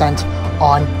being sent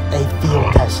on a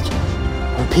field test.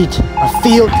 Repeat, a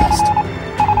field test.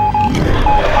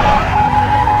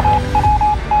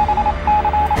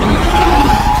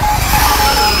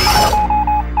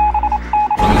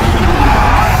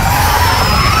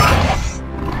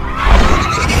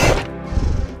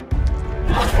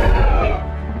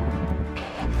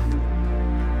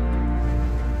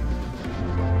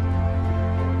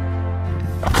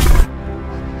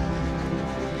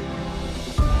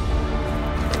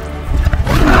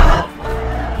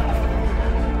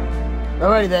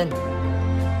 Alrighty then.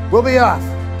 We'll be off.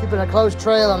 Keeping a close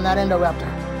trail on that Indoraptor.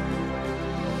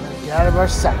 Get out of our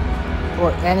sight.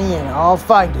 For any and all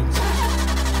findings.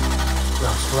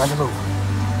 Rose, we're on the move.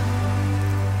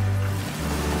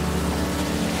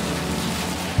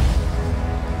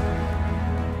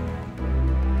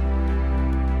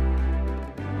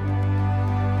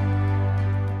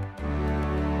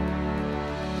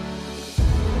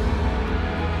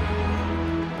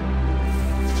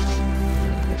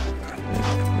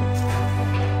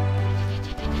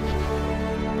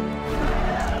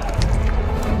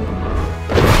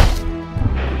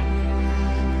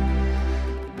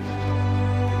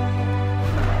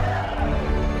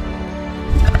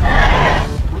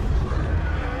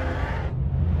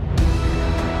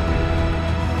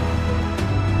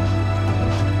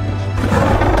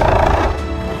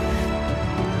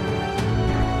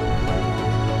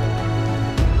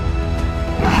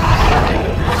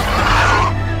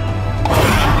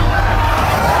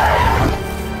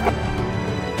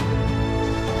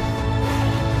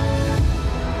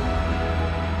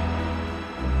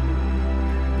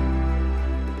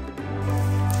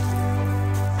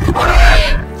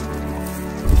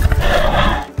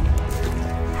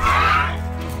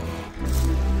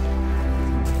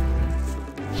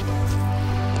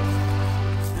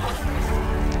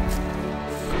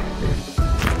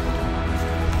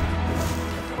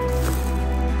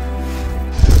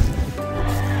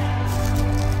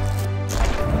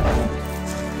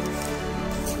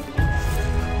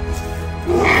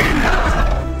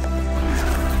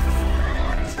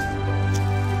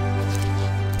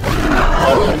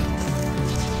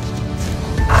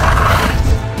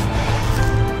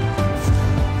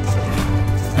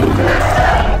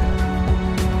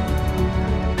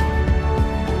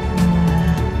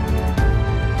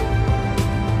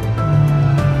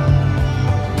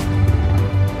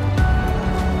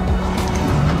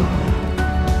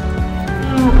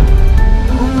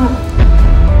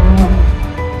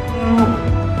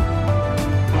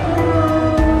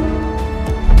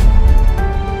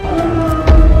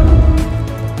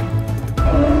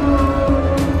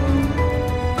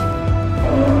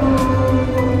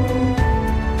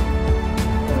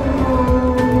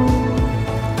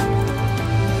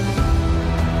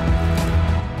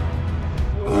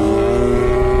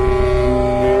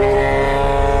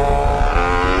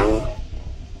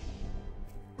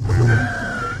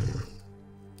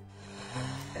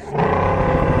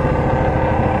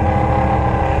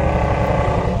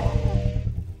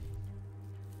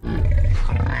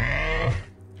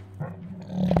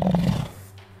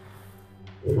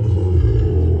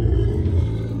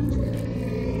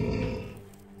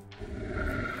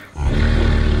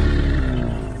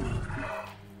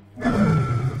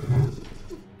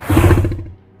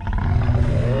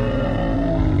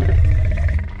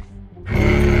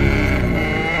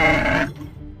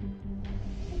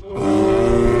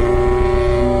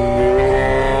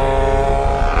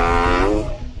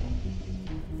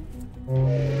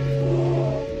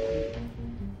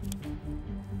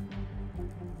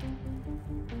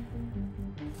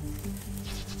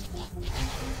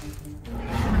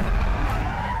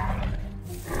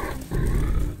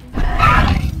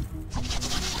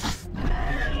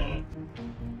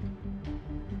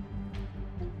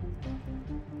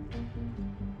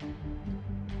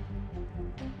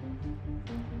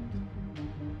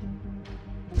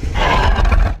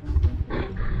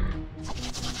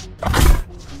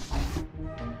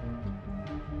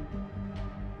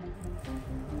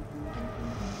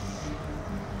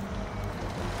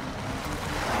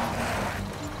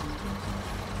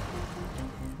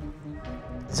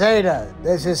 Zeta,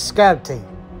 this is Scout Team.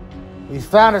 We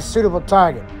found a suitable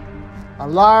target. A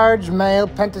large male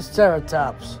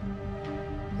Pentaceratops.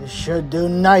 This should do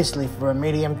nicely for a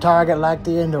medium target like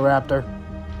the Indoraptor.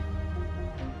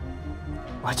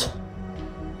 What?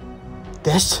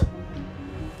 This?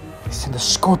 They send a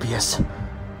Scorpius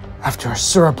after a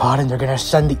sauropod, and they're gonna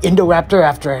send the Indoraptor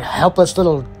after a helpless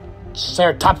little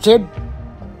ceratopsid?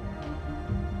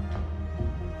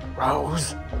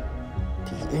 Rose,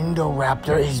 the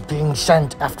Indoraptor is being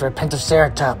sent after a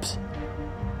Pentaceratops.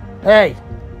 Hey,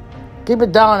 keep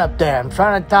it down up there. I'm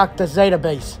trying to talk to Zeta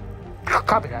Base.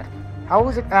 Copy that. How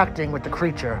is it acting with the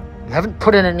creature? We haven't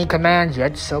put in any commands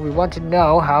yet, so we want to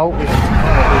know how it's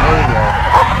behavior.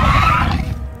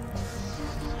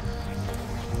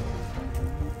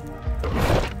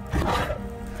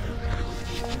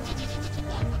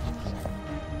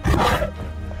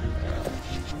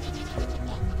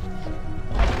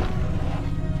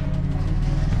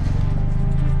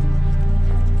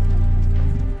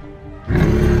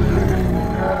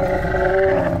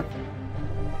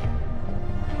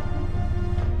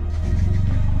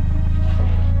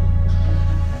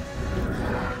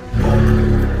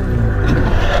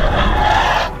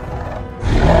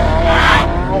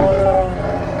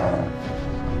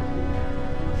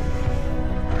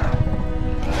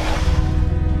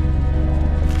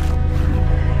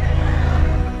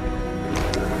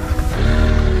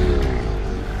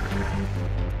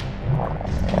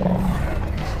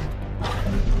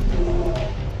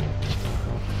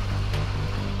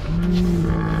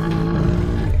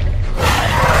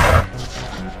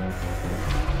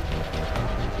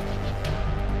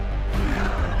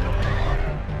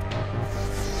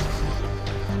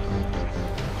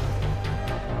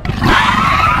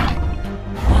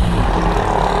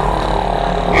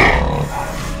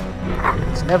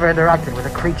 Never interacted with a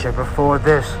creature before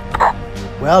this.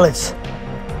 Well, it's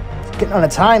getting on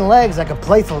its hind legs like a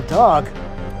playful dog.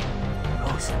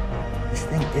 Rose, this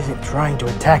thing isn't trying to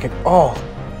attack at all.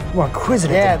 It's more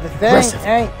inquisitive. Yeah, the thing aggressive.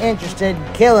 Ain't interested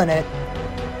in killing it.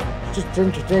 It's just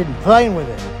interested in playing with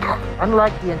it.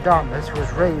 Unlike the Indominus, who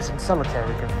was raised in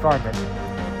solitary confinement,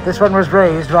 this one was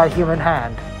raised by human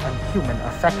hand and human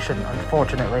affection,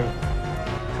 unfortunately.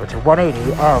 So it's a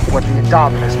 180 of what the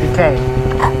Indominus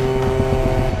became.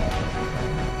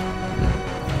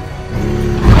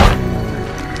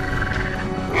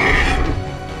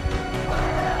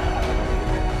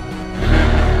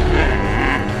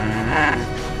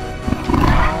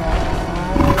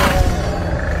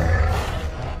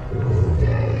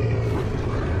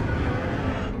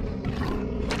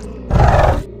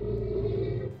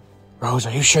 Rose,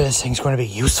 are you sure this thing's going to be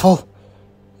useful?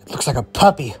 It looks like a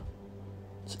puppy.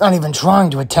 It's not even trying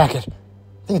to attack it.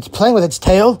 I think it's playing with its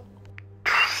tail.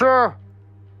 Sir,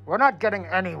 we're not getting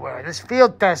anywhere. This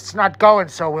field test's not going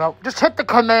so well. Just hit the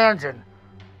commands in.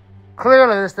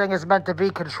 Clearly this thing is meant to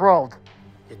be controlled.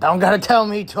 You don't gotta tell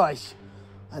me twice.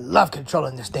 I love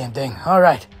controlling this damn thing.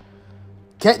 Alright.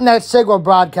 Getting that signal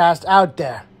broadcast out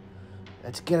there.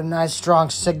 Let's get a nice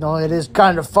strong signal. It is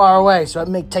kind of far away, so it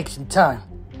may take some time.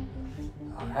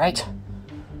 Alright.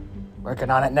 Working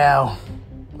on it now.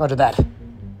 Roger that.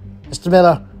 Mr.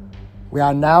 Miller, we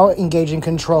are now engaging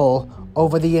control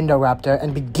over the Indoraptor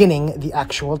and beginning the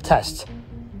actual test.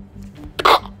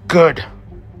 Good.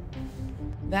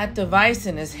 That device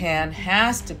in his hand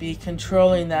has to be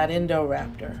controlling that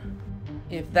Indoraptor.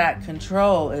 If that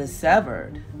control is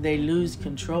severed, they lose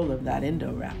control of that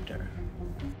Indoraptor.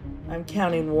 I'm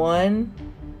counting 1,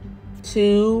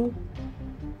 2,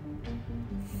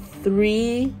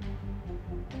 3,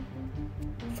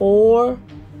 4,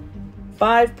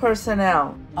 5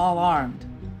 personnel, all armed.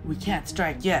 We can't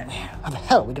strike yet. How the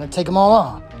hell are we gonna take them all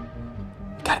on?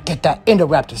 We gotta get that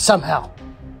Indoraptor somehow.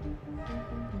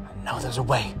 I know there's a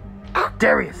way.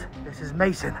 Darius, this is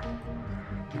Mason.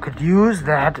 You could use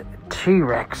that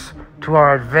T-Rex to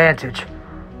our advantage.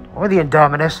 Or the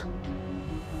Indominus.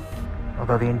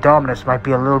 Although the Indominus might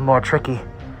be a little more tricky.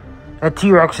 That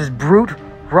T-Rex is brute,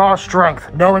 raw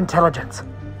strength, no intelligence.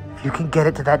 If you can get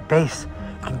it to that base,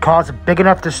 you can cause a big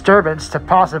enough disturbance to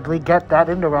possibly get that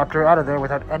Indoraptor out of there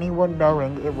without anyone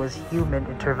knowing it was human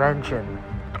intervention.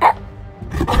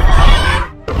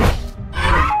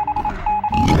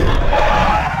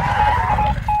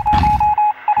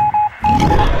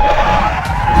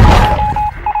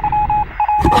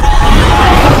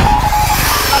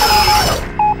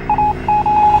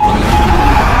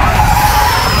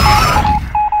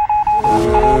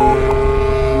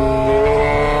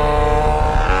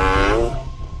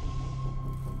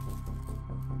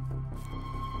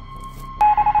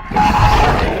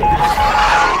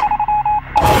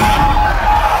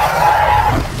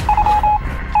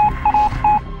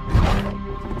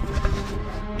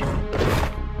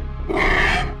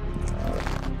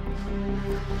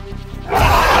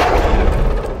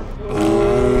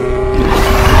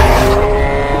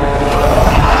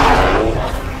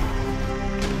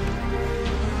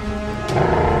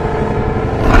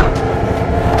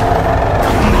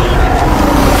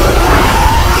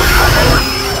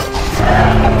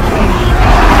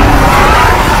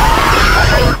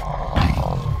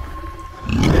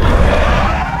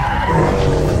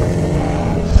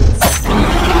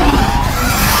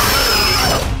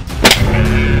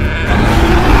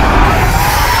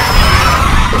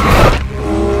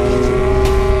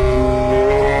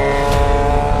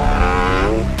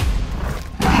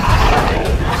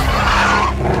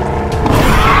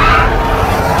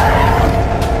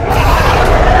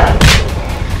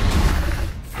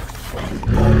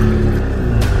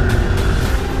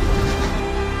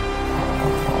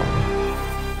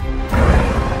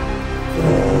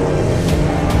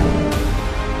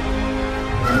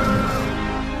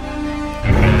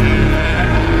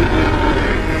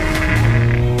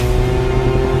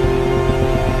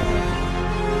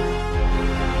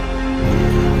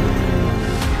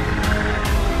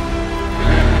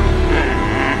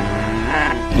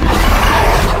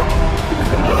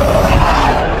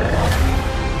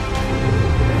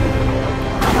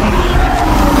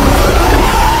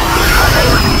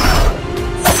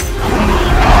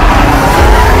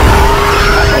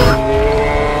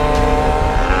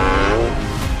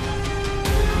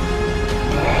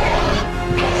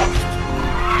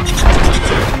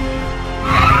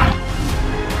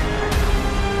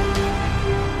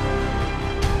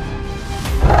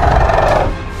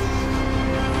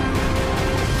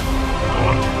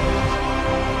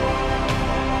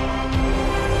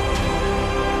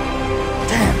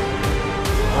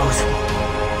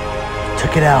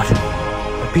 Check it out.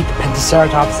 I beat the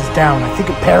Pentaceratops down. I think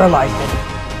it paralyzed it.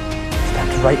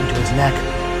 Snapped right into his neck.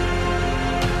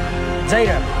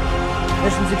 Zeta,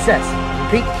 mission success.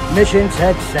 Repeat, mission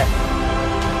success.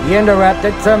 The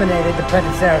Indoraptor terminated the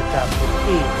Pentaceratops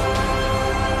with ease.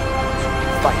 It's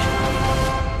a fight.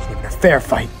 It's not even a fair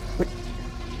fight.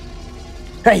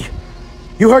 Hey,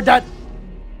 you heard that?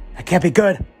 That can't be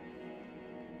good.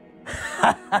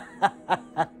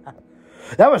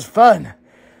 That was fun.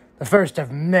 The first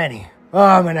of many. Oh,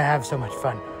 I'm gonna have so much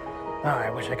fun. Oh,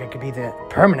 I wish I could be the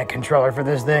permanent controller for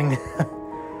this thing.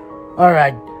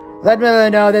 Alright, let Miller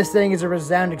know this thing is a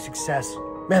resounding success.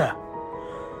 Miller,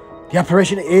 the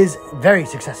operation is very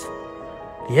successful.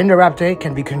 The Indoraptor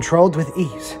can be controlled with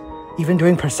ease, even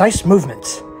doing precise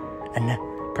movements and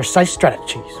precise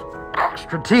strategies.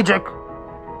 Strategic,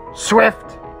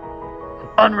 swift, and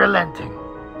unrelenting.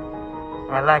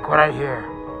 I like what I hear.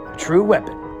 A true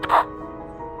weapon.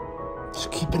 Just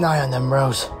keep an eye on them,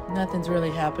 Rose. Nothing's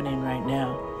really happening right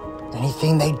now.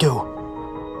 Anything they do,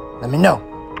 let me know.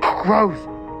 Rose,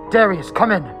 Darius,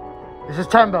 come in. This is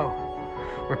Tembo.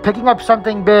 We're picking up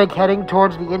something big heading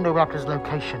towards the Indoraptor's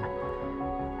location.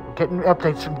 We're getting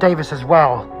updates from Davis as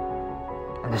well.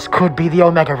 And this could be the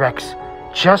Omega Rex.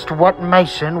 Just what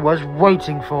Mason was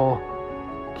waiting for.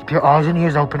 Keep your eyes and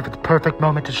ears open for the perfect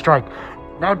moment to strike.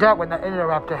 No doubt when the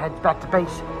Indoraptor heads back to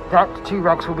base, that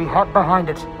T-Rex will be hot behind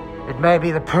it. It may be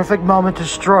the perfect moment to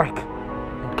strike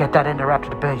and get that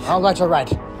Indoraptor to base. All right.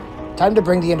 Time to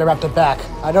bring the Indoraptor back.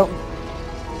 I don't...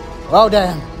 Oh,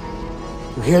 damn.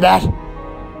 You hear that?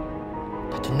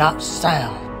 That did not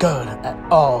sound good at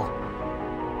all.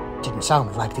 It didn't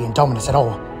sound like the Indominus at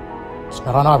all. It's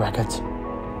not on our records.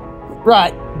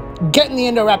 Right. Getting the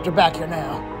Indoraptor back here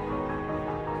now.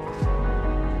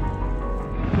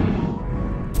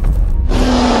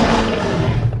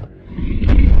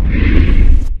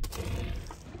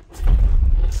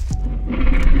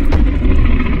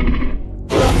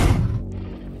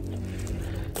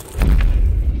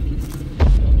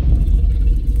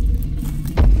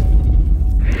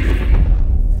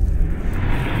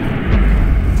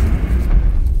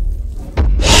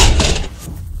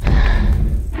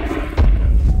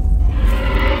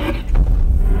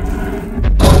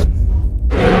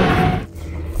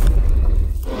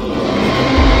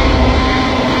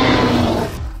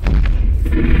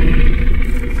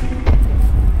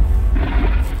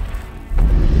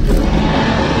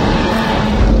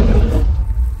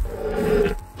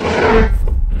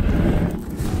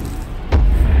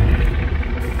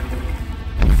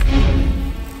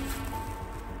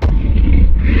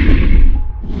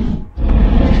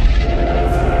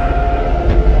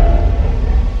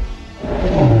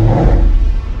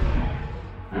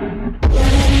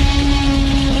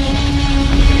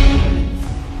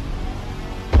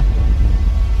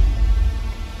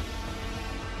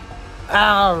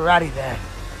 Alrighty then.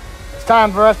 It's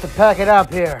time for us to pack it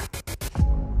up here.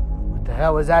 What the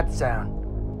hell was that sound?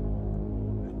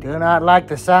 I do not like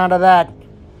the sound of that.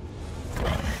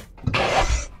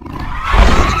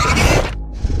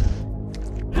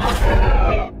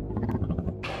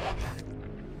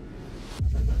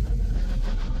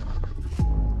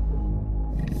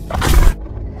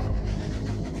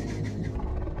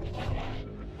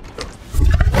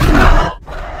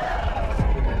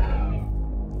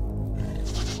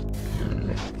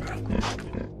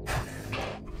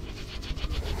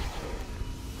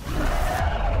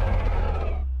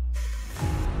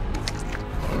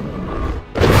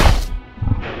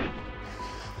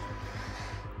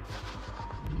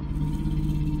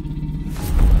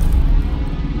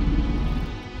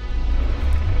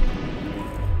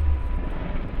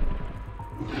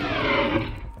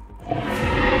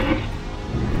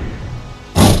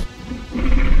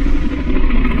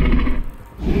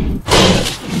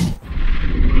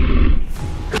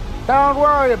 Don't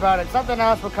worry about it. Something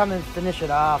else will come and finish it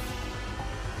off.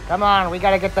 Come on, we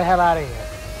gotta get the hell out of here.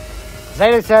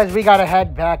 Zeta says we gotta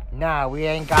head back now. We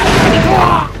ain't got it.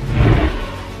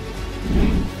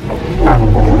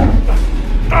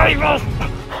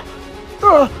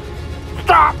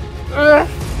 Stop!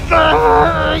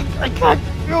 I can't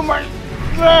feel my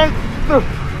strength.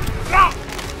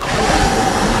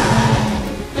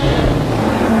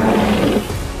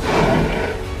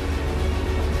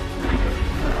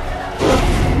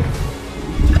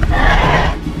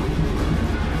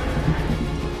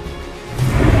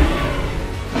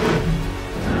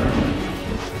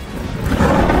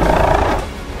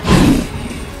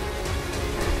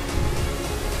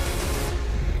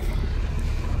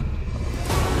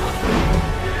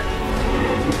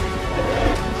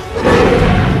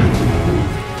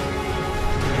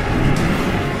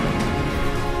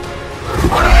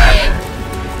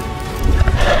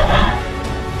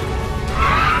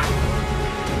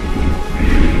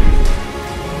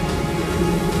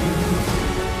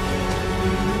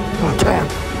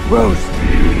 Rose,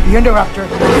 the Indoraptor is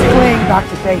fleeing back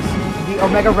to base. The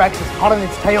Omega Rex is hot on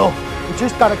its tail. It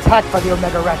just got attacked by the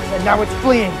Omega Rex, and now it's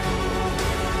fleeing.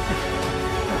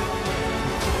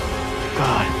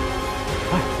 God.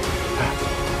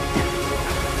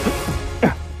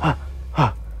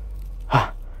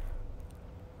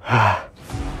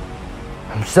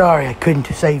 I'm sorry I couldn't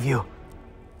save you.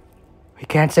 We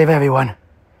can't save everyone.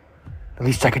 The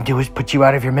least I can do is put you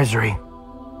out of your misery.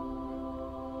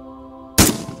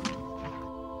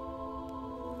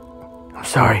 I'm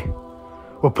sorry.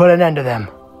 We'll put an end to them.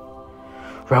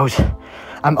 Rose,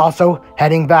 I'm also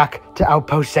heading back to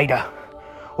Outpost Zeta.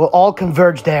 We'll all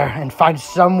converge there and find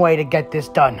some way to get this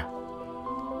done.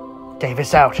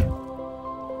 Davis out. Too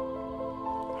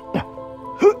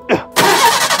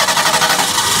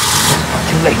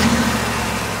late.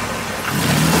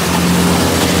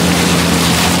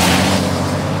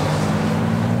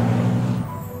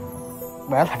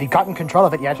 Well, have you gotten control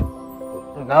of it yet?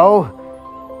 No.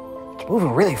 It's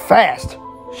moving really fast.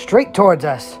 Straight towards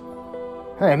us.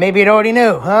 Hey, maybe it already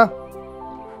knew, huh?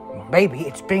 Maybe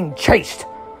it's being chased.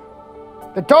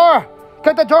 The door!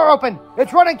 Get the door open!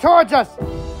 It's running towards us!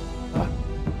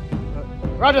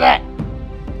 Roger that!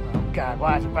 Oh, God,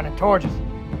 why is it running towards us?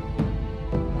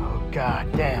 Oh,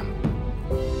 God damn.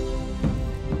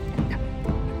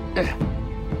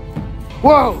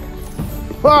 Whoa!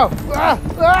 Whoa!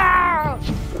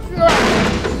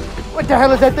 What the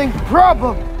hell is that thing's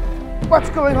problem? What's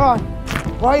going on?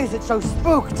 Why is it so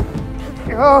spooked?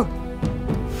 Oh.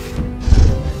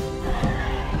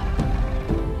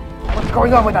 What's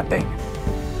going on with that thing?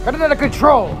 Got it under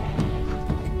control.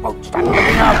 Won't stop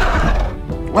looking out.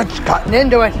 What's gotten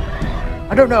into it?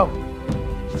 I don't know.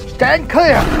 Stand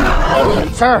clear.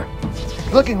 Sir,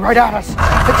 it's looking right at us. It's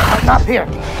coming up here.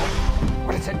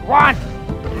 What does it want?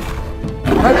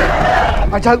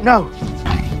 I don't know.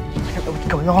 I don't know what's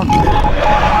going on.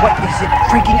 What is it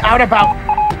freaking out about?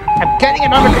 I'm getting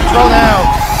it under control now.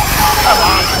 Come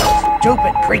on,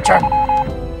 stupid creature.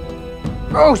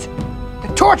 Rose,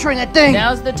 they're torturing that thing.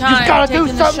 Now's the time. You've got to do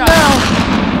something now.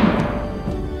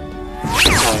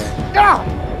 Ah!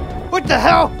 What the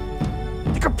hell?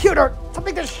 The computer.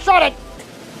 Something just shot it.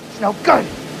 It's no good.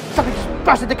 Something just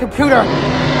busted the computer. I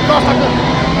lost the...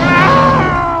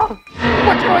 Ah!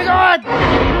 What's going on?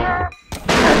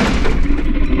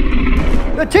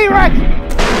 The T-Rex!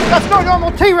 That's no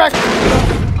normal T-Rex!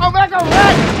 Omega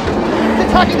Rex! It's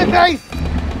attacking the base!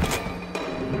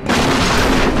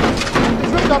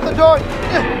 It's ripped off the door!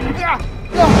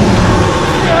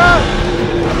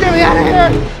 Get me out of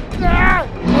here!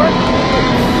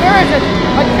 Where is it?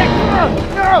 I can't...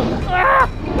 No!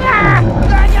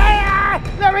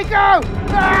 Let me go!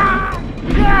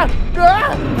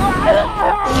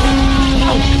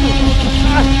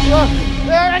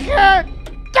 I can't!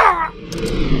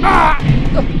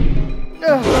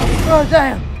 Oh,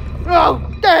 damn! Oh,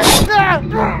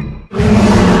 damn!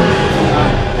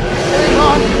 Hang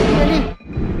on!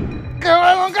 Go!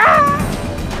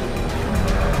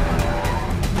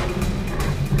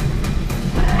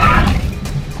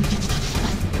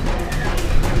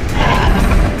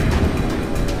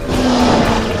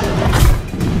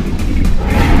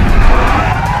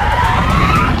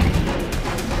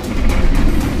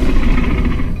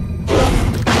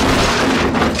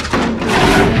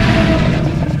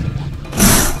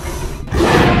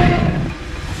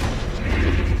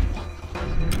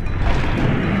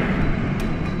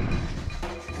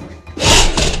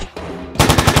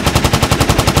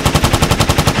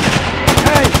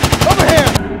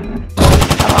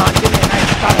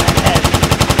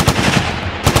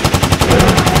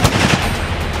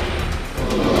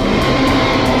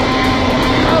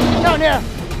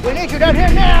 We need you down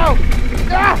here now!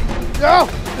 No!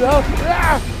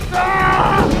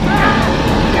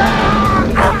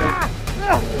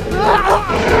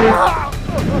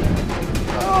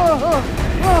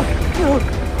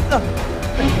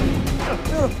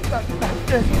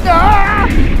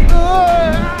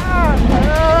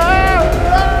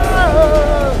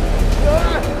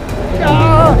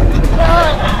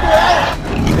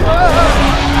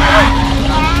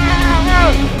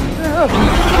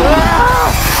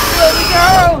 Let me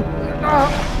go!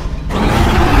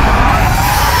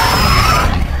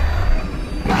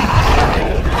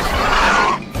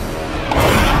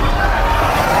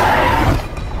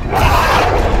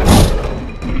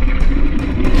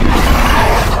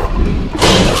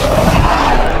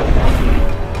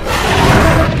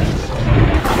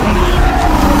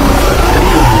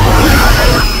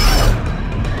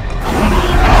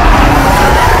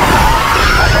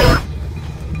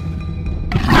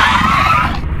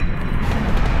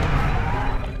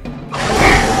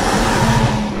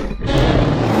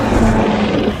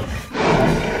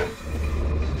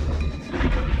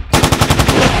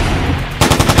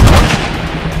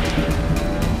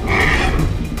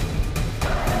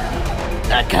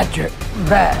 got your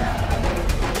back,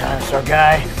 dinosaur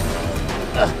guy.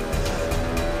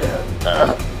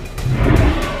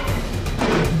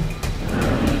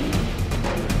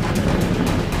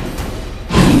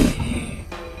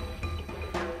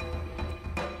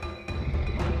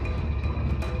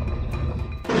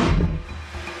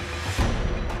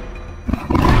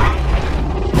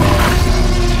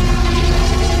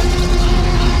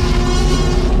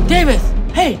 Davis!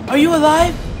 Hey, are you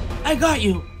alive? I got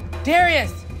you.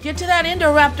 Darius, get to that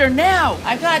Indoraptor now!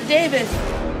 I got Davis.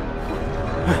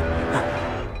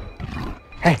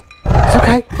 Hey, it's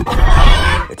okay.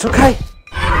 It's okay.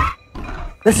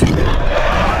 Listen,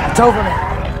 it's over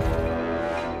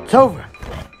now. It's over.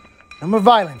 No more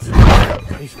violence.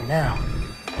 At least for now.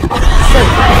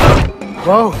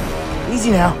 Whoa,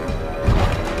 easy now.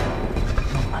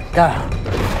 Oh my God.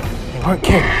 They weren't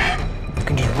kidding. You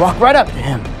can just walk right up to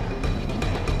him.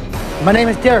 My name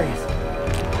is Darius.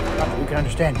 Not that you can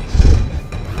understand me.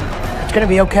 It's gonna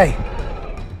be okay.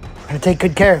 I'm gonna take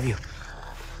good care of you.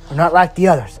 I'm not like the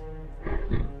others.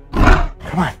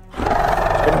 Come on.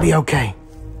 It's gonna be okay.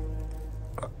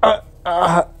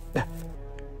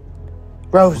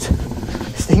 Rose,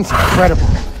 this thing's incredible.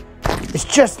 It's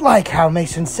just like how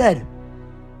Mason said.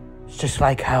 It's just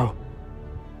like how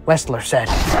Wessler said.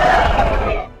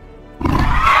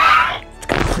 It's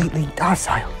completely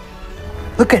docile.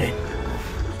 Look at it.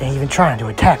 It ain't even trying to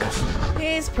attack us.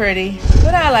 He's pretty,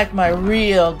 but I like my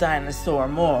real dinosaur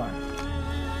more.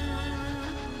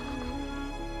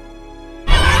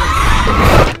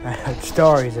 I heard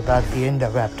stories about the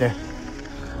Indoraptor.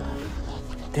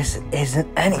 This isn't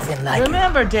anything like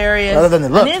Remember, Darius, Other than the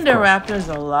looks, an Indoraptor's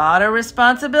a lot of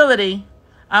responsibility.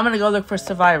 I'm gonna go look for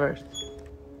survivors.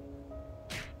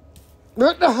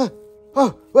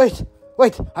 Oh, wait.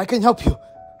 I can help you.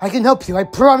 I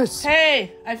promise.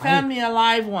 Hey, I found me a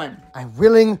live one. I'm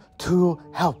willing to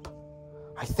help.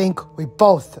 I think we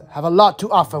both have a lot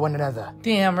to offer one another.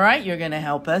 Damn right you're gonna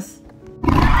help us.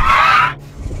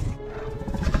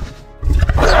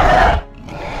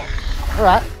 All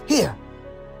right, here.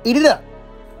 Eat it up.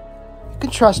 You can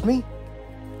trust me.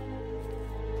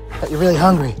 Bet you're really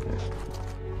hungry.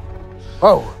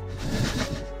 Whoa.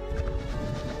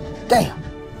 Damn.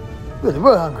 Really,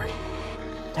 real hungry.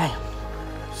 Damn.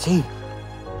 See? You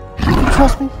can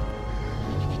trust me.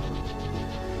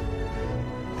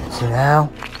 So now,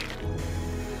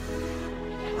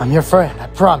 I'm your friend, I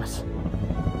promise.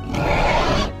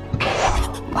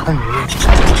 Hungry.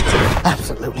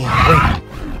 Absolutely hungry.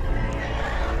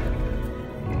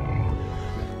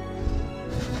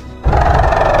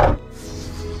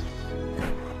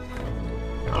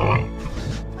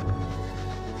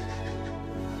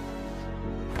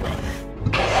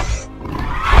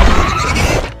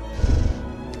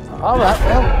 All right,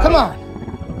 well, come on.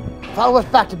 Follow us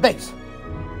back to base.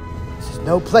 This is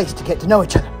no place to get to know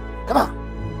each other. Come on.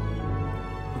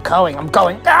 I'm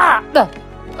going.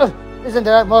 Isn't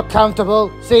there a more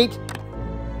comfortable seat?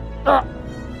 I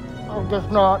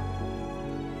guess not.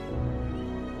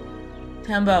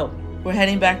 Tembo, we're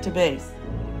heading back to base.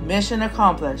 Mission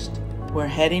accomplished. We're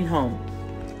heading home.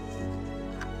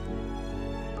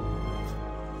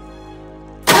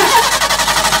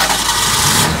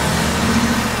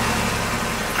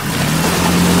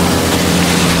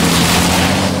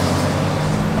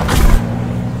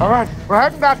 All right, we're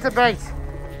heading back to base.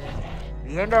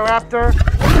 The Indoraptor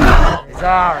is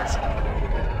ours.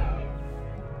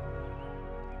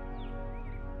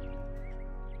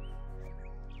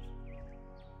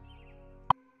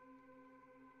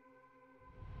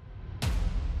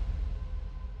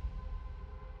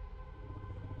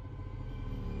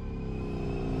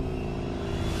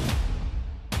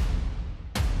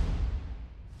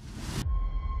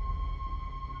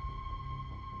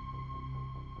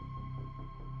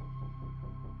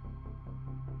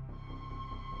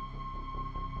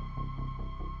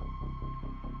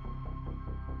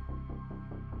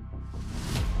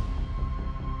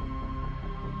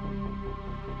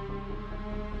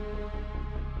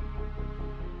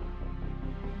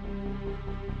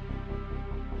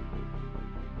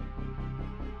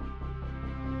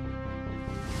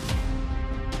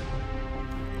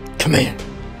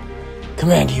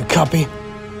 Commander, you copy?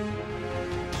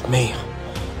 It's me.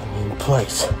 I'm in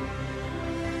place.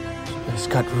 This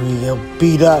got real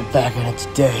beat up back in its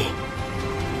day.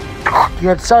 You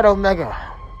had sight Omega.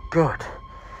 Good.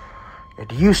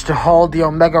 It used to hold the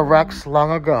Omega Rex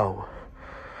long ago,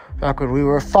 back when we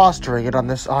were fostering it on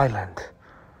this island.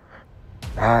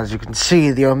 As you can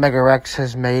see, the Omega Rex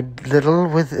has made little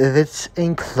with its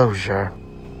enclosure.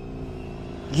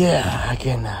 Yeah, I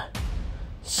can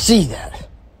see that.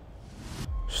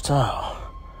 So,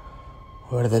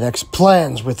 What are the next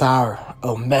plans with our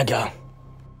Omega?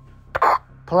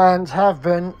 Plans have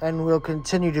been and will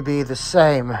continue to be the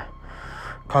same.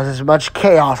 Cause as much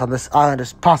chaos on this island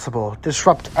as possible.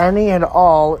 Disrupt any and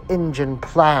all engine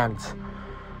plans.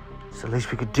 It's the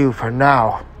least we could do for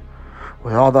now.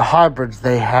 With all the hybrids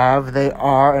they have, they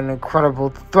are an incredible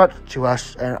threat to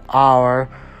us and our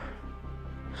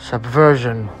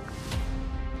subversion.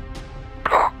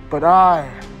 But I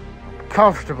am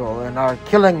comfortable in our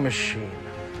killing machine.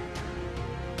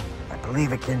 I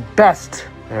believe it can best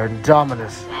their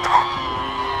Indominus.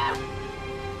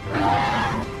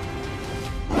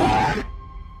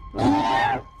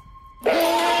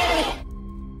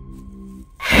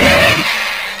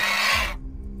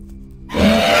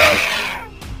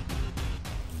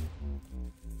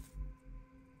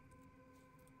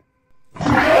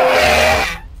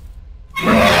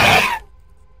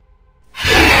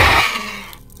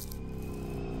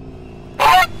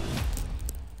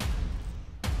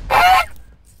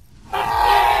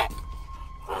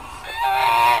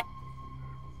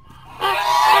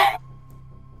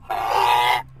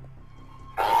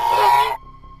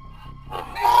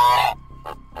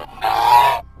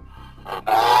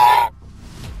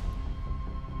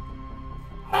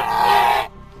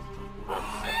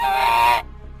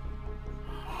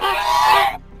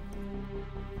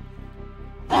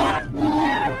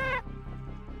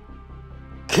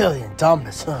 Kill the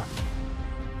Indominus, huh?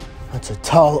 That's a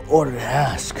tall order to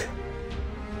ask.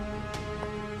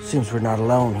 Seems we're not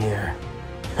alone here.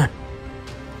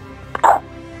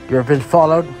 You ever been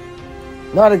followed?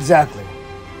 Not exactly.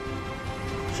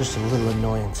 Just a little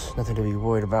annoyance. Nothing to be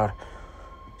worried about.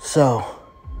 So,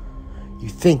 you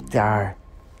think our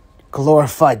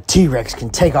glorified T-Rex can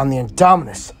take on the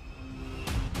Indominus?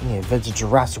 The events of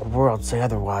Jurassic World say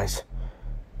otherwise.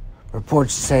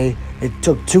 Reports say it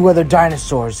took 2 other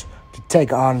dinosaurs to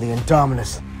take on the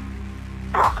Indominus.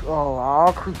 Oh,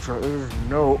 our creature is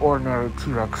no ordinary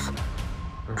T-Rex.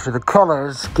 And so the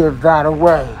colors give that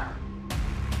away.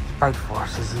 Fight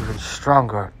force is even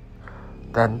stronger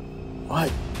than... What?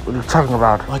 What are you talking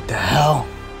about? What the hell?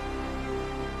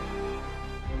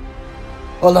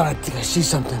 Hold on, I think I see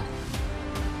something.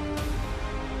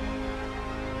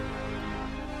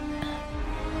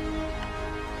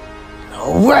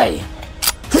 No way!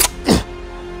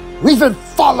 We've been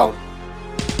followed!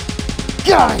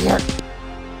 Get out of here!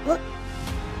 What?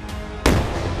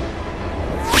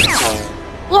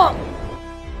 Ah!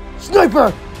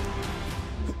 Sniper!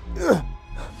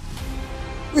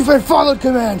 We've been followed,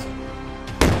 Command!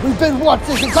 We've been watched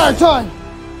this entire time!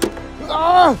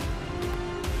 Ah!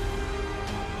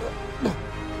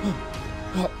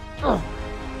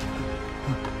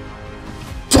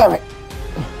 Damn it!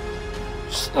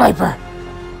 Sniper!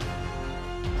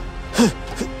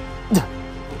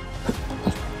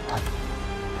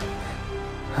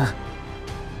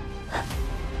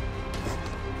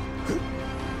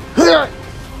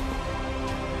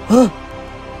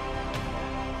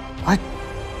 What?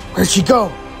 Where'd she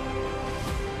go?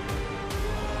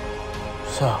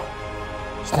 So,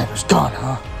 Sniper's gone,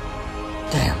 huh?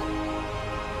 Damn.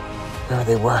 There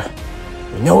they were.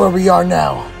 We know where we are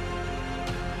now.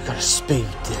 We gotta speed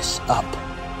this up.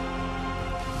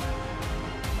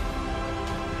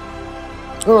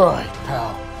 Alright,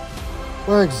 pal.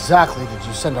 Where exactly did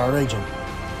you send our agent?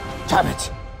 Damn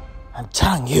it! I'm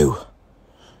telling you.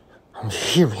 I'm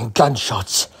hearing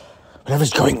gunshots.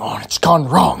 Whatever's going on, it's gone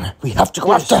wrong. We have to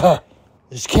go after her.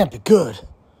 This can't be good.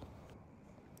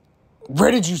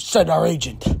 Where did you send our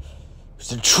agent? It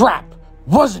was a trap,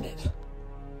 wasn't it?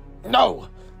 No!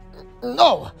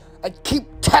 No! I keep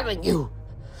telling you!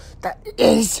 That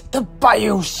is the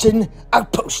Biosyn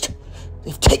outpost!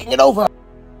 They've taken it over!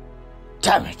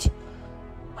 Damn it!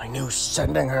 I knew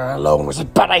sending her alone was a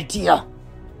bad idea!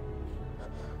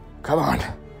 Come on.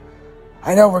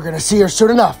 I know we're gonna see her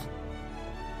soon enough.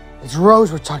 It's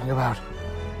Rose we're talking about.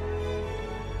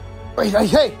 Wait,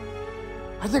 hey!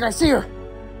 I think I see her!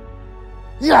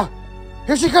 Yeah!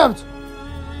 Here she comes!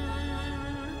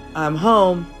 I'm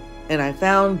home, and I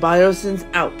found Biosyn's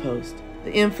outpost.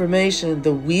 The information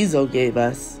the weasel gave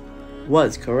us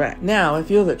was correct. Now,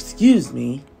 if you'll excuse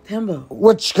me, Tembo.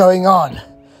 What's going on?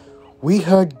 We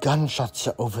heard gunshots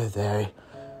over there.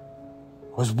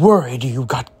 Was worried you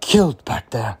got killed back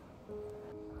there.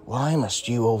 Why must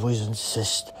you always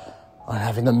insist on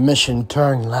having the mission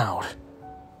turn loud?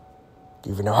 Do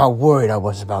you even know how worried I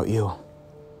was about you?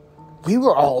 We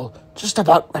were all just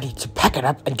about ready to pack it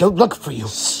up and go look for you.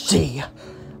 See,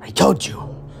 I told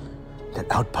you. That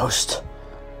outpost,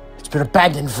 it's been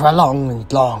abandoned for a long,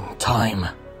 long time.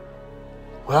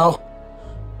 Well,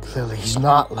 clearly he's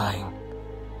not lying.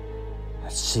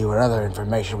 Let's see what other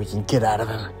information we can get out of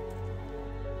him.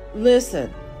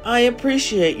 Listen, I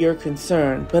appreciate your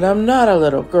concern, but I'm not a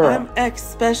little girl. I'm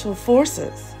ex-Special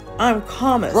Forces. I'm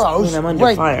calmest when I'm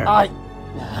under fire.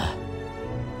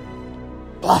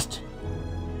 Blast!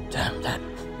 Damn that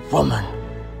woman.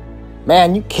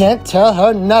 Man, you can't tell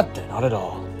her nothing, not at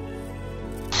all.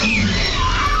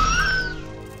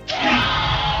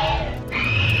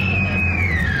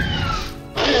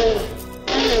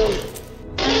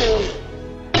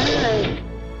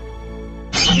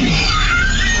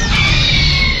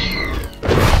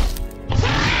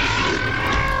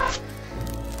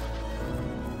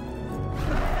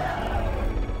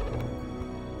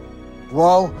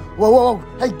 Whoa, whoa, whoa,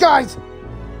 whoa. Hey, guys!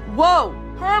 Whoa!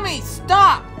 Hermes,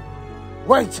 stop!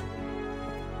 Wait!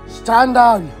 Stand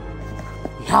down!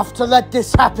 We have to let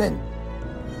this happen.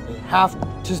 They have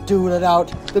to do it out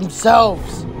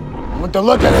themselves. I want to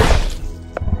look at it.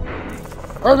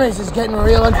 Hermes is getting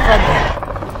real unfriendly.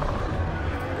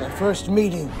 Their first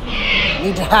meeting. They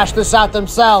need to hash this out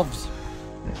themselves.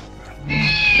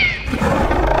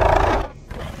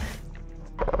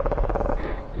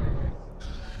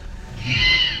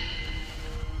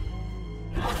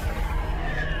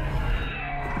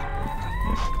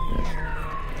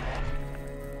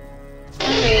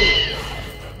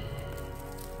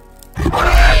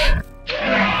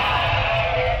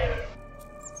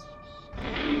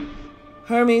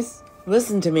 Hermes,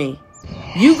 listen to me.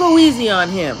 You go easy on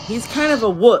him. He's kind of a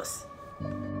wuss.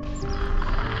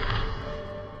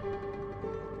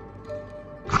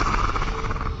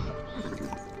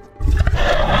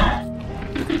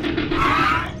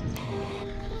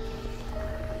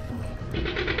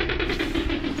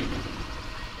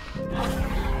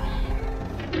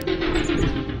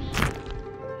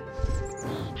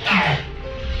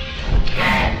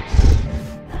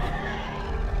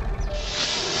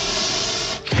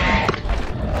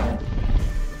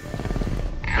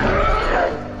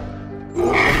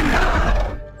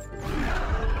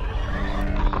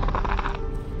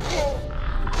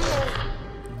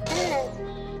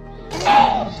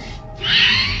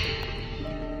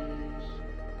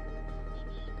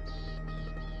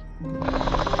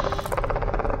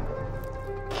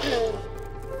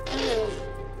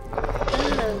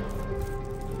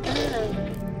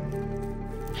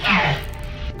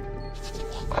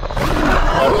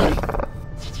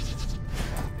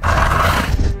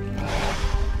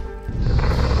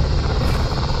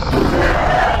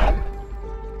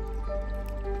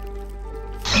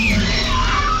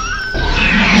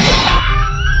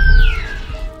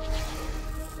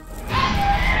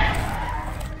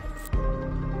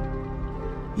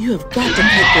 You have got to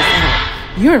cut this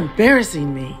out. You're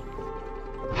embarrassing me.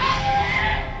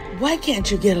 Why can't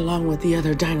you get along with the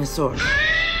other dinosaurs?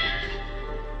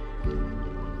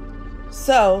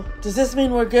 So, does this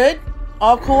mean we're good?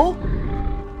 All cool?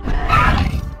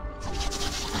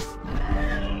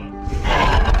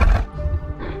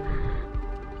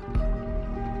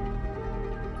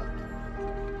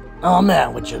 Oh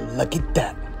man, would you look at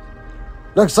that?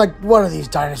 Looks like one of these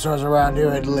dinosaurs around here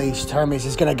at least Hermes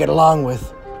is gonna get along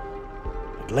with.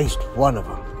 At least one of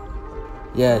them.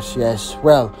 Yes, yes.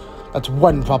 Well, that's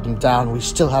one problem down. We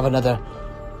still have another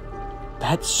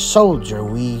pet soldier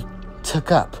we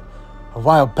took up a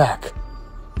while back.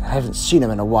 I haven't seen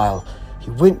him in a while.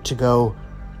 He went to go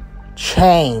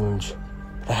change.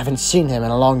 I haven't seen him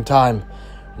in a long time.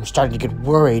 I'm starting to get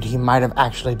worried he might have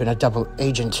actually been a double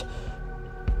agent.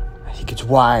 I think it's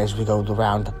wise we go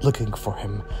around looking for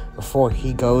him before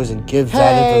he goes and gives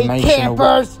that information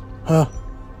campers! away.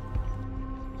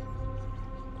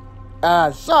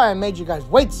 Sorry I made you guys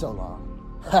wait so long.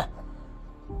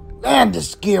 Man,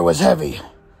 this gear was heavy.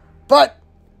 But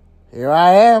here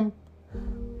I am,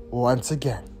 once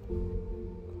again.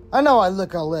 I know I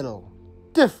look a little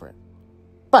different,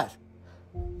 but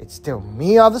it's still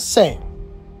me all the same.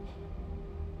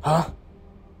 Huh?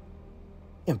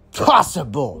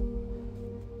 Impossible!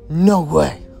 No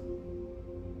way.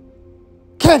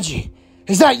 Kenji,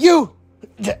 is that you?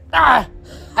 You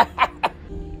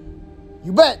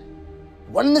bet.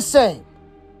 One and the same.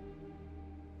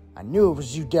 I knew it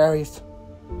was you, Darius.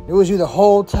 It was you the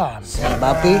whole time. Say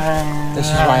about me, this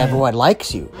is why everyone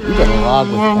likes you. You get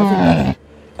along with everybody.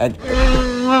 And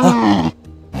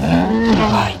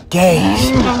my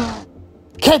days.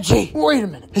 Kenji, wait a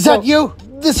minute. Is that you?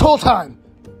 This whole time?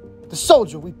 The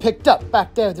soldier we picked up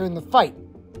back there during the fight.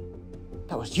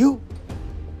 That was you?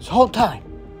 This whole time?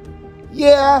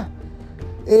 Yeah,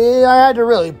 I had to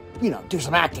really, do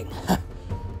some acting.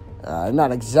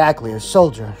 Not exactly a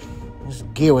soldier. His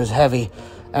gear was heavy.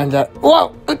 And,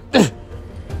 whoa!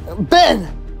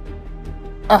 Ben!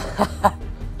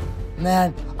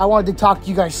 Man, I wanted to talk to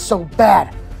you guys so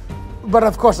bad. But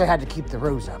of course I had to keep the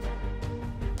ruse up.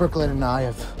 Brooklyn and I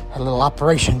have had a little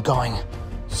operation going.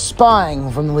 Spying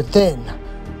from within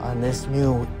on this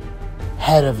new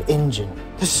head of engine.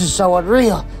 This is so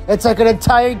unreal. It's like an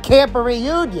entire camper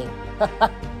reunion.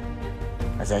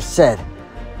 As I said,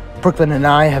 Brooklyn and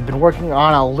I have been working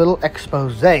on a little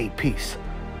expose piece.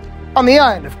 On the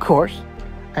island, of course.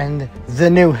 And the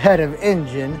new head of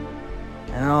engine.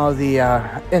 And all the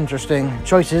interesting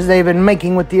choices they've been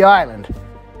making with the island.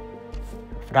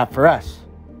 If not for us,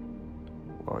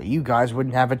 well, you guys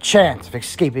wouldn't have a chance of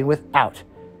escaping without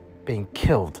being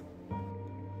killed.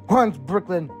 Once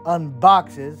Brooklyn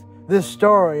unboxes the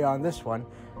story on this one...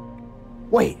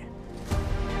 Wait,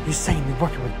 you're saying you're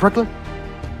working with Brooklyn?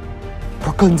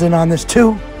 Brooklyn's in on this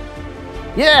too?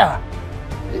 Yeah!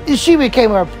 She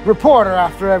became a reporter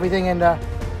after everything and,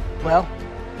 well,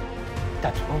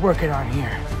 that's what we're working on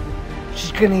here.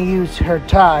 She's gonna use her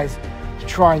ties to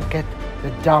try and get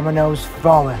the dominoes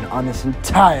falling on this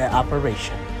entire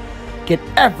operation. Get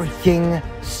everything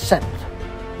settled.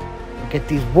 Get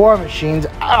these war machines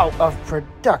out of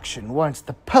production once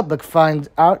the public finds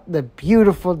out the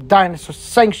beautiful dinosaur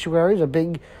sanctuaries are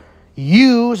being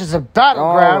used as a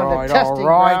battleground, a testing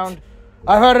ground.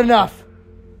 I've heard enough.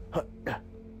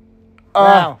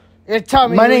 Now, tell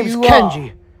me, my name's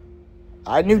Kenji.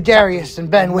 I knew Darius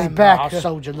and Ben way back. It's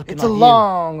a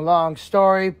long, long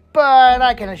story, but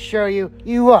I can assure you,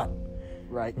 you what?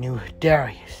 Right, knew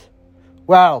Darius.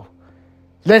 Well,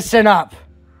 listen up.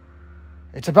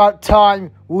 It's about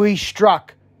time we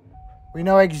struck. We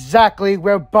know exactly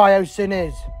where Biosyn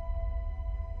is.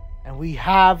 And we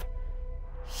have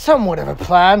somewhat of a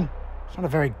plan. It's not a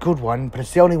very good one, but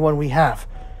it's the only one we have.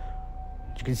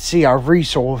 You can see our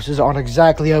resources aren't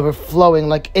exactly overflowing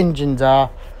like engines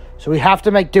are. So we have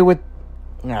to make do with...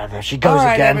 Ah, there she goes again. All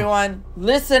right, everyone,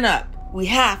 listen up. We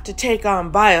have to take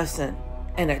on Biosyn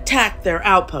and attack their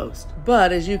outpost.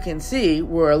 But as you can see,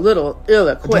 we're a little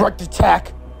ill-equipped. A direct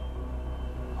attack?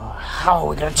 How are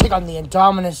we going to take on the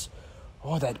Indominus?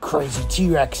 Or that crazy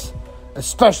T-Rex?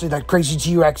 Especially that crazy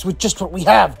T-Rex with just what we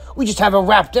have. We just have a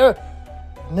raptor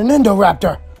and an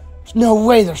Indoraptor. There's no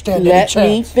way they're standing a chance. Let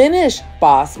me finish,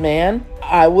 boss man.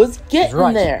 I was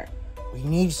getting there. We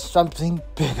need something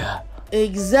bigger.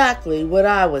 Exactly what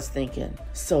I was thinking.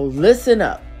 So listen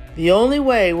up. The only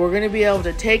way we're going to be able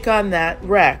to take on that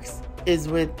Rex is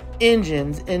with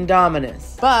engines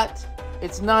Indominus. But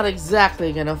it's not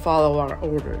exactly going to follow our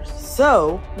orders.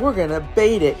 So we're going to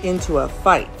bait it into a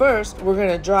fight. First, we're going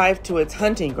to drive to its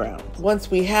hunting ground. Once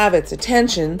we have its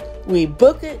attention, we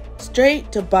book it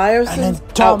straight to Biosyn's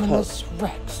outpost.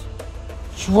 Rex.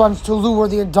 She wants to lure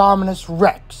the Indominus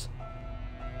Rex.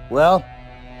 Well,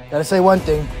 gotta say one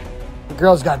thing. The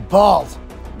girl's got balls.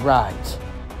 Right.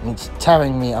 And it's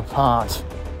tearing me apart.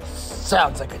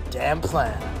 Sounds like a damn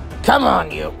plan. Come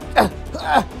on, you.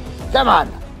 Come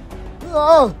on.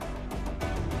 Oh.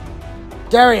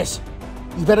 Darius,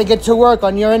 you better get to work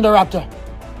on your Indoraptor.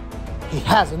 He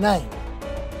has a name.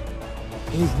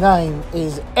 His name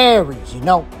is Ares, you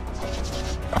know.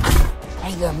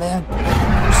 Hey there, man.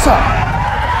 What's up?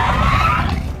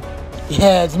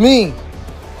 Yeah, it's me.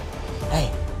 Hey,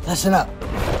 listen up.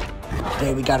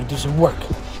 Today we gotta do some work,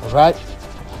 alright?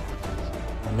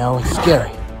 I know it's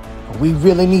scary, but we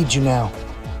really need you now.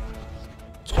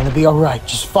 It's gonna be alright.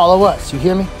 Just follow us, you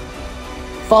hear me?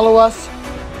 Follow us.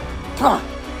 Come on,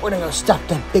 we're gonna go stop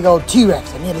that big old T-Rex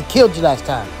that nearly killed you last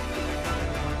time.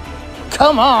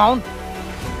 Come on!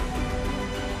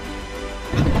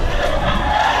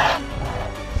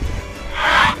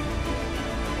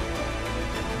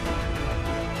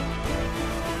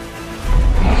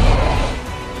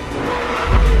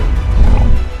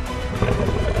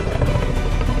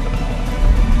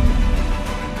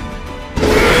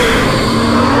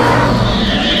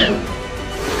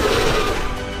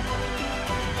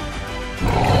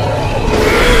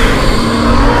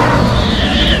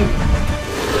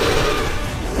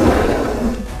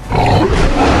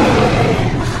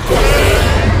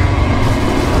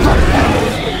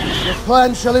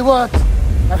 Plan surely worked.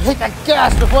 I've hit that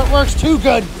gas before it works too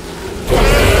good.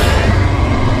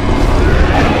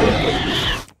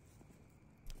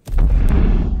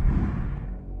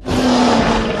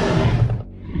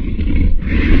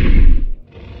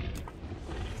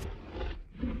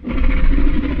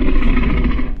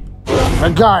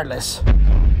 Regardless.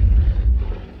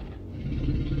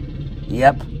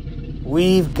 Yep,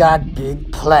 we've got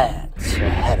big plans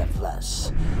ahead of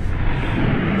us.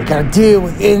 We gotta deal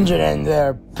with Injun and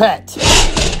their pet.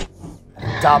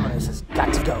 And Dominus has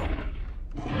got to go.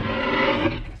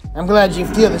 I'm glad you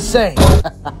feel the same.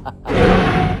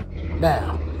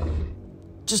 Now,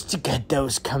 just to get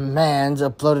those commands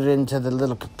uploaded into the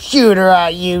little computer I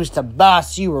use to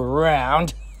boss you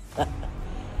around.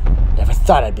 Never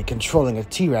thought I'd be controlling a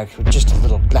T-Rex with just a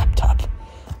little laptop.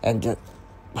 And,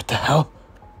 what the hell?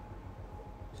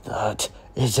 That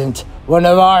isn't one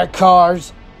of our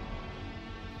cars.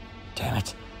 Damn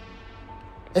it.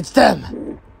 It's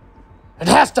them. It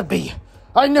has to be.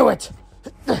 I knew it.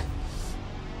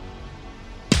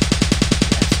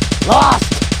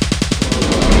 Lost.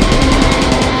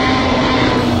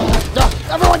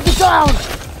 Everyone get down.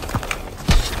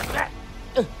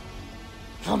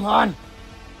 Come on.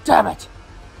 Damn it.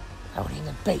 Nobody in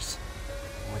the base.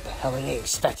 What the hell are they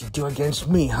expecting to do against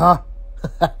me, huh?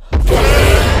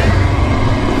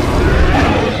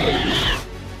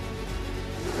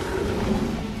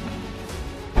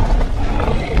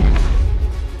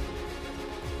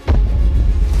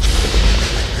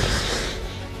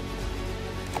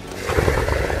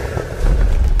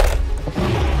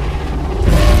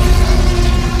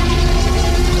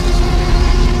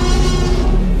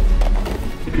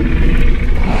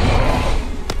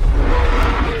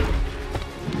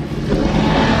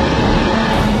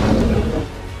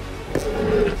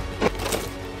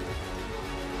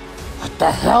 What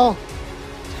the hell?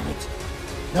 Damn it.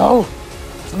 No.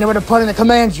 I never to put in the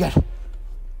commands yet.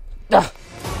 Damn it.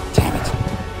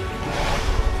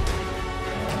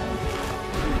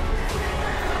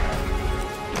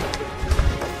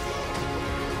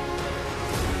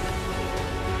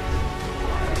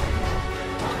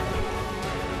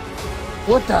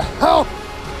 What the hell?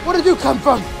 Where did you come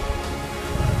from?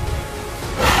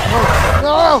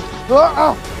 Oh, no!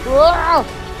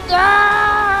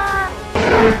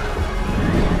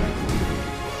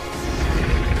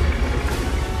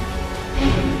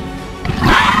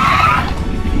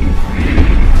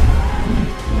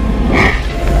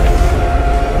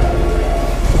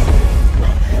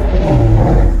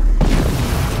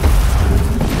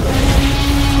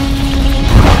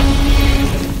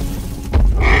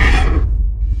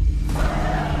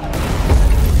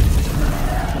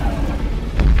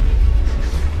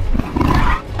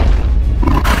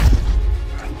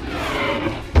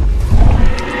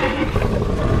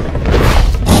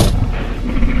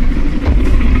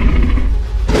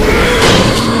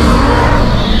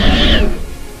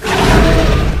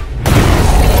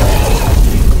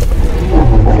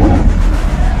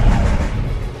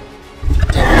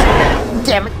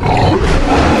 Damn it!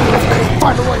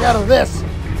 Find a way out of this!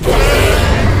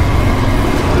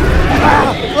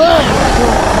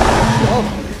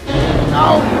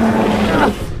 No!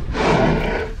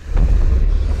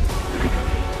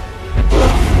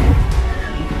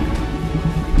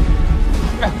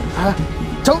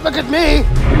 Don't look at me!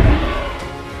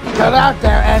 Get out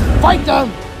there and fight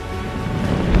them!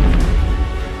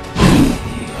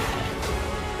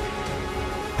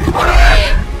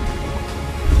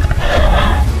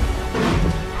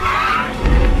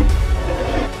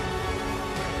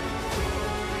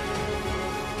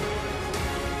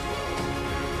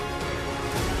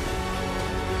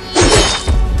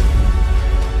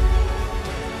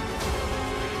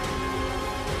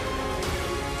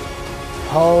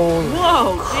 Holy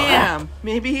Whoa, crap. damn.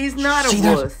 Maybe he's not a See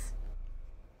that? wuss.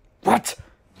 What?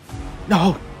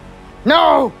 No!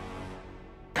 No!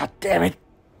 God damn it!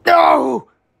 No!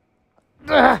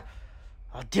 I'll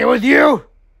deal with you!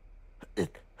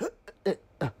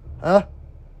 Huh?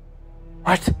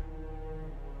 What?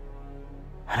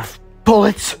 Out of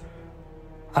bullets?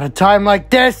 At a time like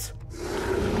this?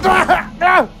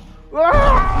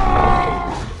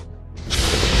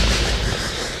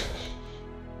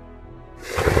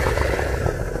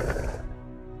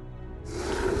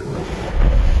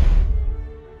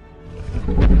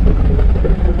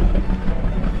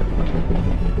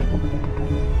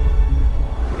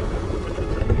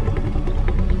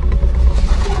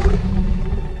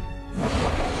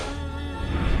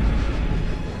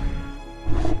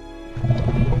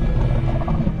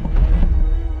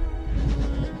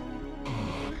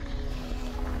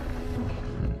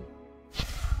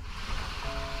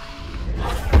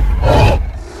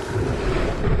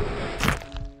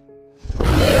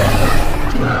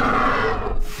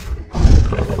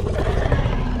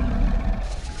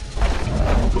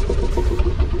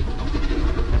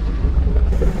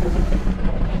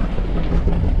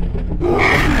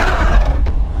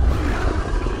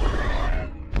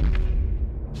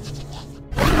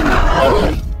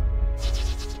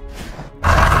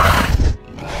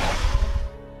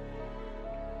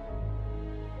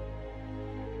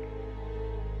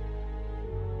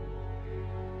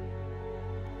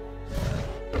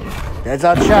 There's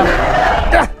our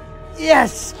champ.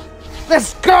 Yes!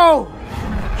 Let's go!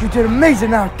 You did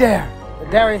amazing out there.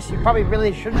 Darius, you probably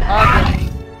really shouldn't argue.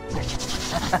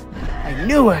 I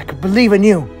knew I could believe in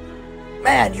you.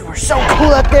 Man, you were so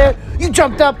cool out there. You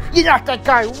jumped up, you knocked that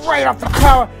guy right off the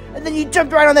tower, and then you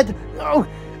jumped right on that. Oh,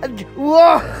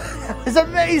 whoa, that was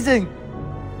amazing.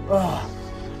 Oh,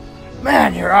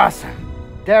 man, you're awesome.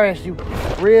 Darius, you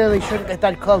really shouldn't get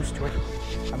that close to it.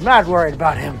 I'm not worried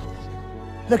about him.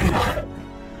 Look at him.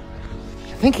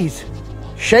 I think he's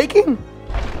shaking.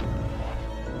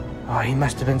 Oh, he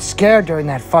must have been scared during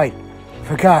that fight.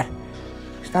 Forgot.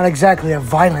 He's not exactly a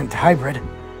violent hybrid.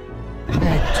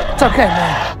 It's okay,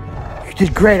 man. You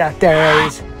did great out there,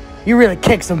 Aries. You really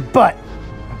kicked some butt.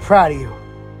 I'm proud of you.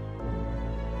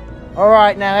 All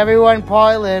right, now everyone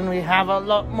pile in. We have a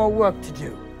lot more work to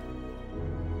do.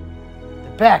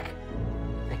 They're back.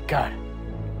 Thank God.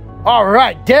 All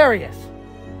right, Darius.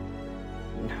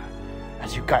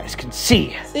 As you guys can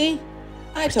see. See?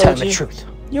 I Just told telling you. the truth.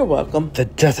 You're welcome. The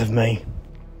death of me.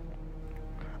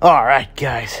 All right,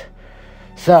 guys.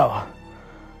 So,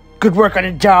 good work on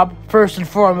the job, first and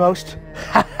foremost.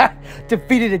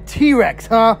 Defeated a T-Rex,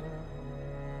 huh?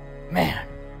 Man,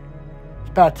 it's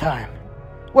about time.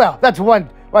 Well, that's one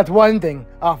thing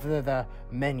off of the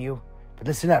menu. But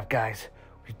listen up, guys.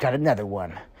 We've got another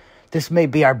one. This may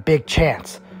be our big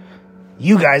chance.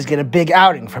 You guys get a big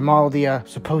outing from all the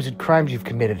supposed crimes you've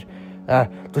committed.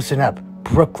 Listen up.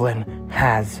 Brooklyn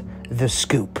has the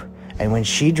scoop. And when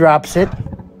she drops it,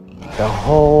 the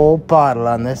whole bottle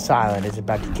on this island is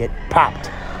about to get popped.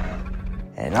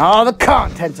 And all the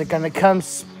contents are gonna come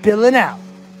spilling out.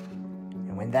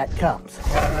 And when that comes...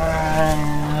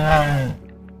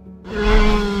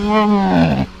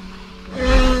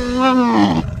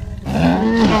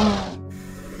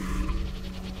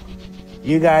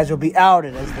 you guys will be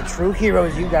outed as the true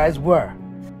heroes you guys were.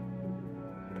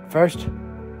 But first,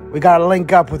 we gotta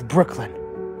link up with Brooklyn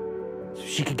so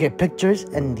she could get pictures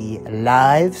and the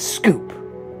live scoop.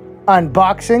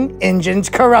 Unboxing Engine's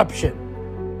corruption.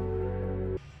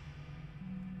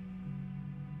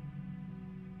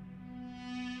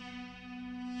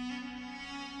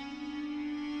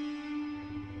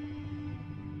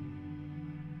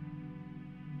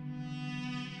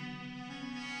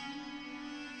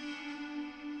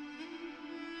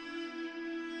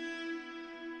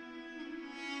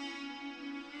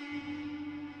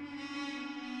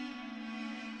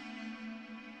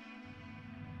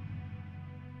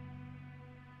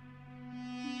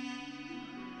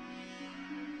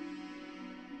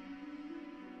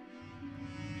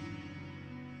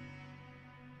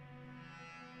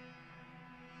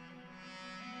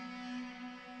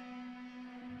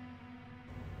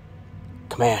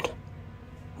 Command,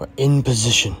 we're in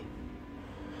position.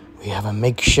 We have a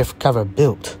makeshift cover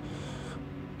built.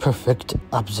 Perfect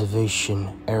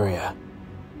observation area.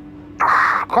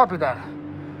 Copy that.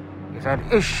 We've had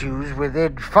issues with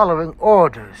it following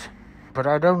orders, but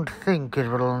I don't think it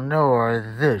will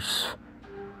ignore this.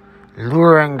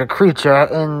 Luring the creature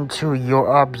into your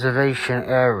observation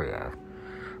area.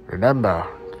 Remember,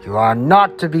 you are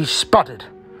not to be spotted,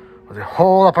 or the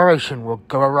whole operation will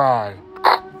go awry.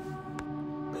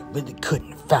 We really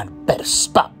couldn't have found a better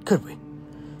spot, could we?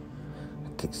 I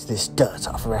guess this does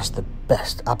offer us the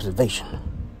best observation.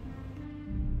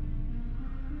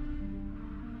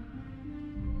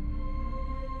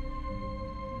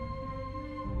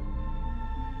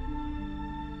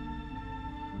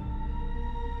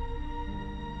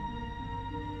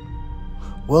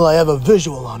 Well, I have a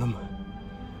visual on him.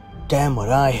 Damn, would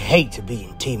I hate to be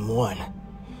in Team 1.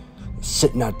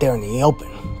 Sitting out there in the open,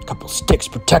 a couple sticks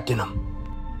protecting him.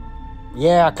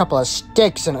 Yeah, a couple of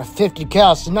sticks and a 50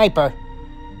 cal sniper.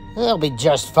 They'll be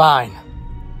just fine.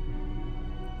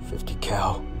 50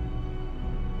 cal.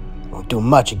 Won't do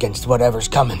much against whatever's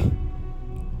coming.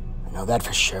 I know that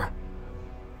for sure.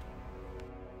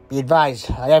 Be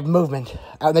advised, I have movement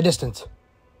out in the distance.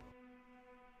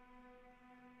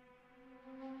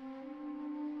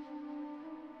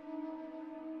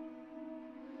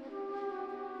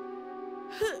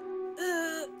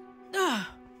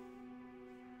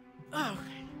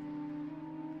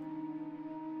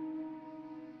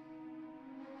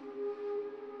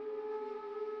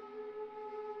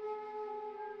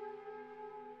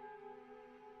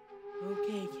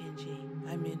 Okay, Kenji,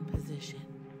 I'm in position.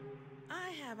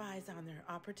 I have eyes on their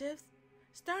operatives.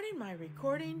 Starting my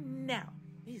recording now.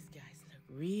 These guys look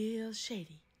real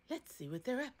shady. Let's see what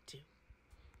they're up to.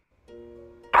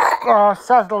 Our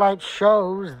satellite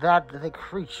shows that the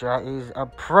creature is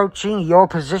approaching your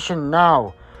position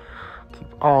now. Keep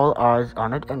all eyes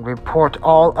on it and report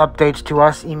all updates to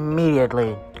us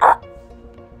immediately.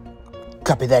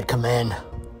 Copy that, Command.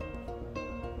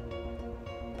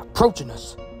 Approaching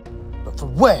us. But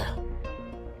from where?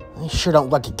 They sure don't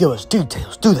like to give us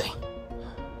details, do they?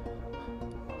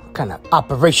 What kind of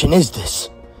operation is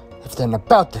this? If then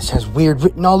about this has weird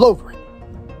written all over it.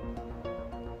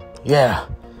 Yeah.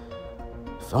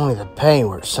 If only the pay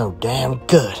were so damn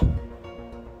good.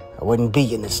 I wouldn't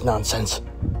be in this nonsense.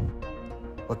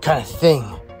 What kind of thing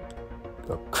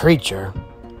or creature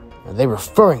are they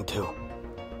referring to?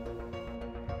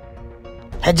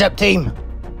 Heads up, team.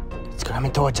 It's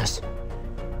coming towards us.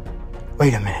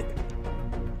 Wait a minute.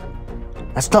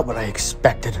 That's not what I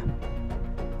expected.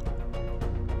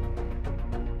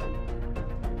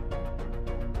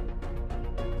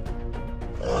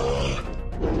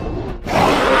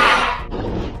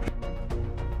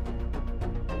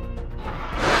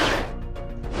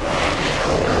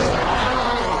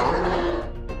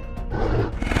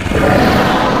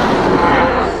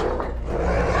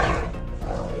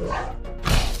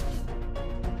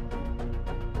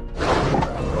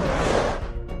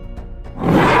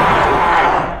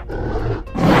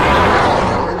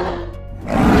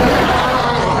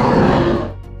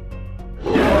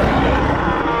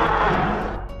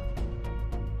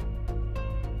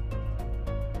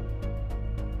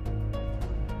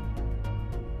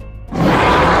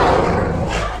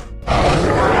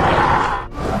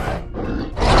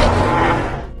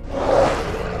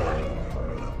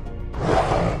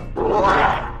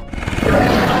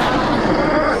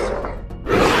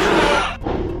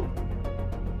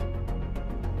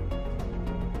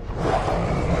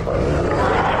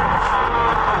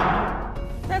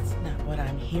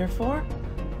 Here for?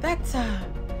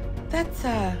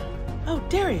 Oh,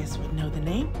 Darius would know the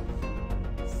name.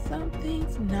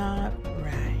 Something's not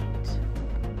right.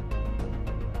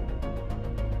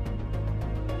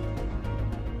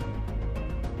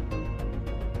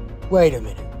 Wait a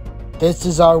minute. This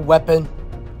is our weapon?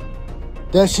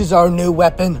 This is our new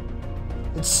weapon?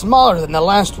 It's smaller than the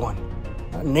last one.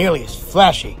 Not nearly as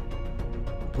flashy.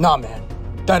 Nah, man.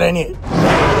 That ain't it.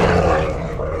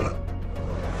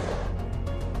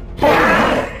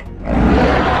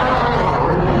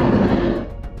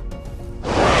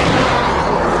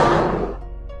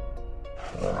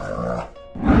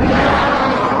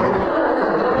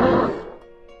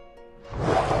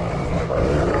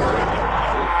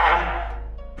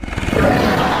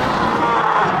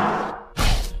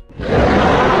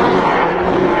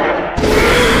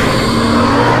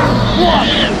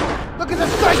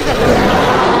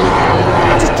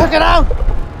 Get out! Get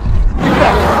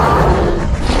back!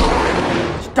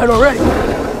 It's done already!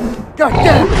 God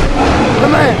damn it! The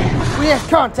man! We have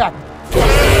contact!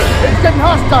 It's getting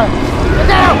hostile! Get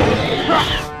down!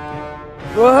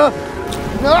 Help!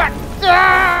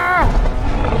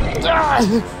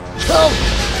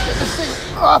 Get this thing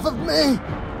off of me!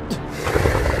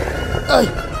 Hey!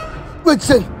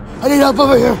 Winston! I need help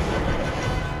over here!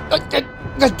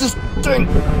 Get this thing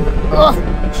off!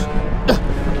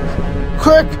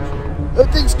 Quick!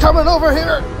 That thing's coming over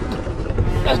here!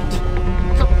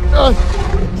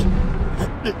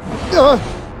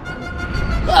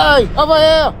 Hey! Over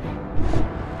here!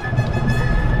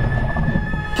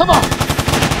 Come on!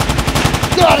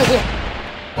 Get out of here!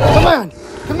 Command!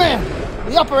 Command!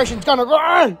 The operation's gonna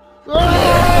run!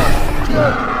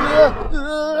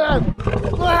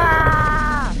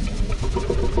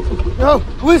 No!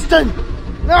 Winston!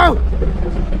 No!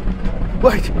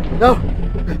 Wait! No!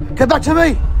 Come back to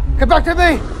me! Come back to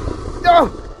me! No!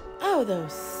 Oh,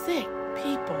 those sick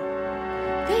people.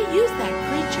 They use that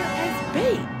creature as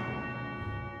bait.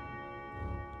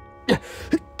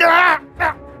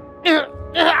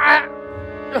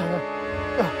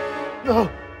 No!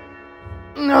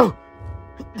 No!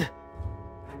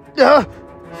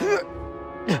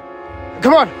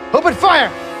 Come on! Open fire!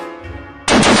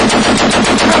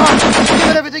 Come on! Give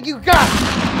it everything you got!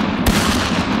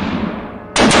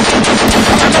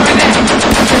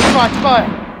 Watch fire!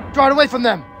 Draw it away from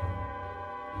them!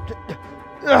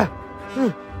 No!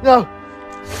 No!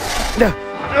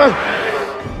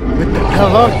 What the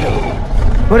hell are you?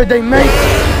 What did they make?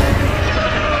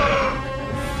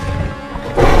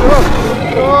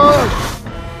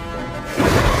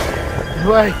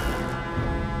 Wait!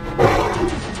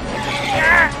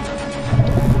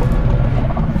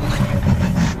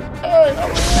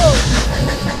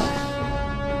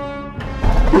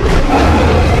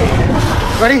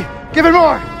 Ready? Give it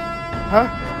more! Huh?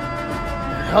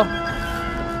 Hell?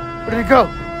 Where did it go?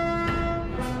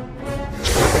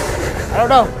 I don't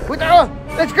know. What the hell?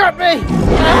 It's got me!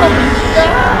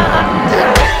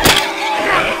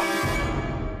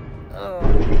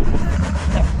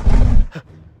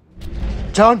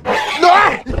 John? No!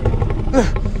 Oh,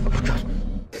 God.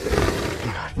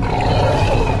 I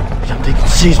don't think it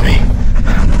sees me.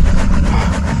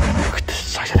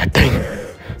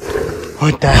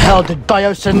 What the hell did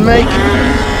Biosin make?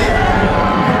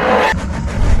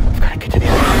 I've gotta get to the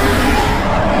other.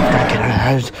 I've gotta get out of the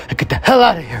house and get the hell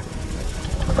out of here.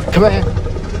 Come on in.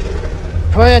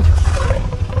 Come on in.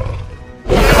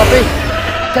 Copy.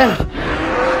 Damn it.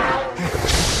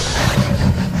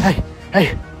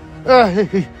 Hey.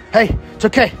 Hey, it's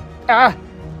okay.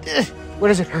 Where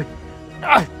does it hurt?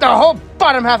 The whole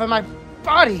bottom half of my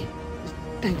body. This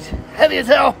thing's heavy as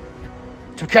hell.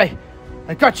 It's okay.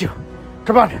 I got you.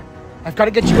 Come on. I've got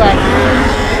to get you out.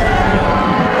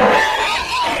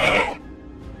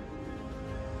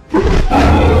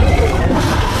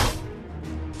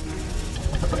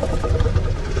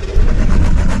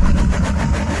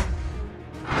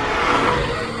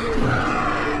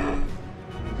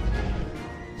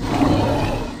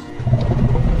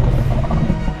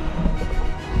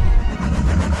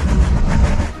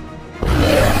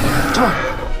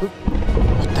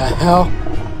 What the hell?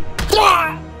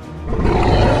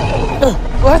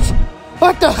 What?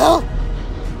 What the hell?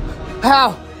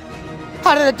 How?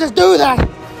 How did it just do that?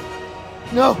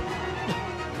 No.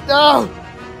 No.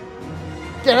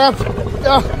 Get up.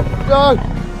 No. No.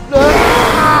 No.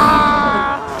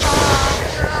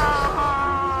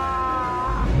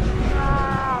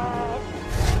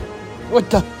 What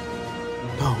the?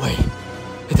 No way.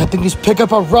 Did that thing just pick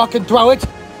up a rock and throw it?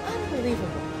 Unbelievable.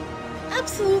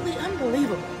 Absolutely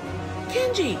unbelievable.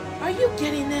 Kenji, are you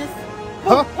getting this?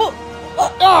 Huh?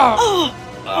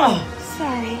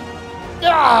 Sorry.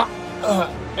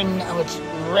 And now it's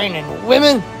raining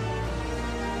women?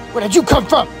 Where did you come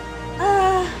from?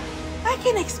 I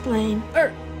can explain.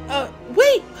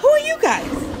 Wait, who are you guys?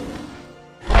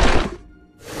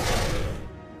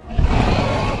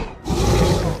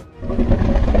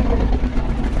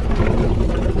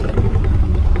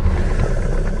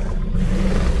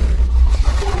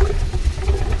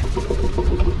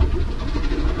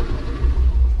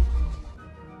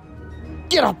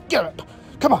 Get up.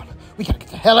 Come on. We gotta get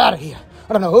the hell out of here.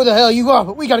 I don't know who the hell you are,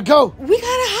 but we gotta go. We gotta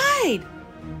hide.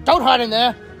 Don't hide in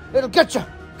there. It'll get you.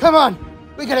 Come on.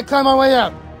 We gotta climb our way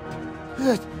out.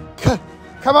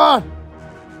 Come on.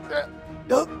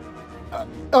 No.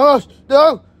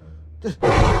 No.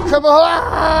 Come on.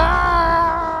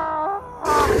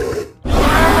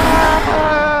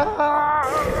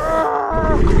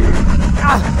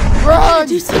 Run. I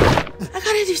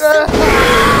gotta do something.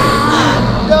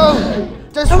 No.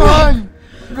 Just run.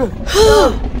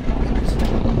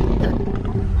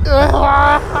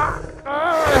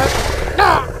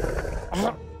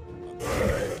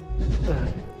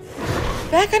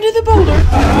 Back under the boulder.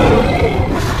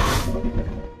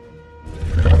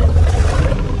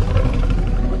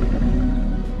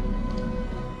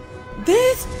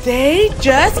 This day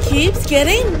just keeps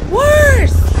getting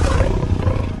worse.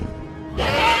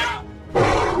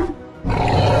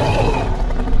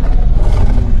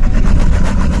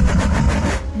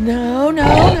 No.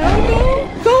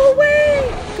 Go away.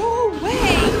 Go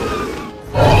away.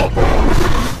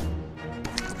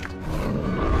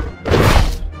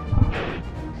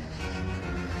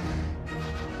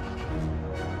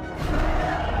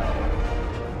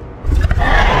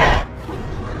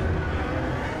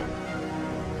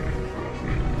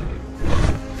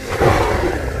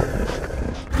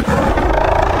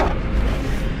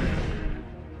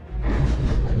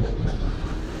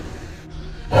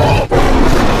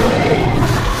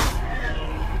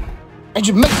 And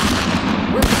you make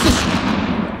we're in position.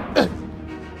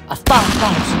 I found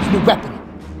Dinosaurs' new weapon.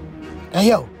 Hey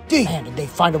yo, D, man, did they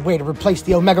find a way to replace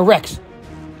the Omega Rex?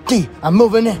 D, I'm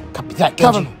moving in. Copy that, Kenji.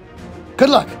 Cover me. Good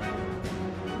luck.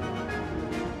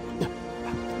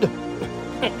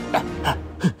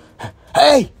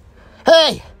 Hey!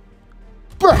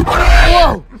 Bruh!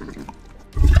 Whoa!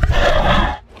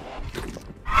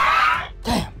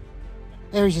 Damn.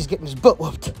 Ares is getting his butt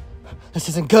whooped. This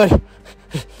isn't good.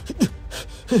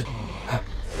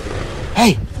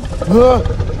 Hey! Whoa!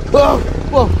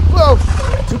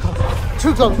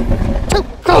 Too close!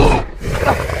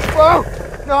 Whoa!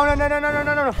 No!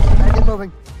 Gotta get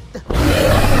moving.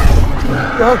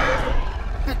 No.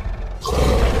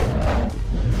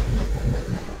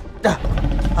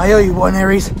 I owe you one,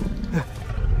 Ares. I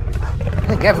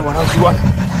think everyone owes you one.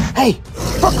 Hey!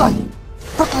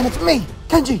 Brooklyn, it's me,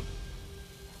 Kenji!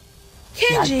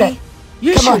 Kenji,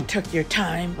 you Come sure on. took your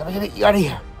time. Let me get you out of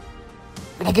here.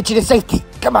 I'm gonna get you to safety.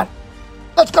 Come on.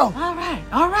 Let's go. All right.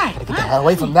 Gotta get the hell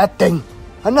away from that thing.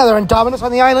 Another Indominus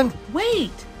on the island.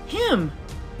 Wait, him.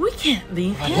 We can't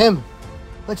leave Not him. him.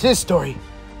 What's his story?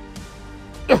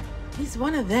 He's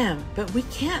one of them, but we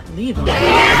can't leave him.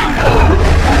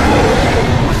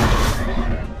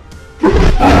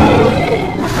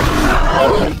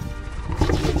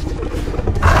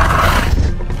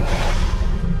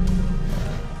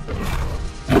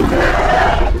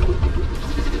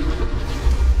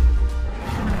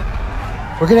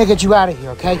 gonna get you out of here,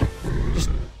 okay? Just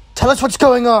tell us what's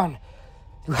going on.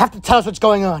 You have to tell us what's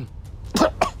going on.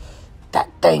 That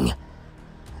thing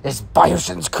is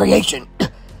Biosen's creation.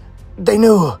 They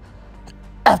knew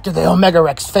after the Omega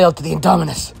Rex failed to the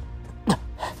Indominus,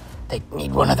 they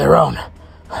need one of their own.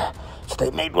 So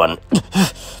they made one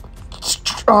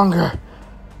stronger,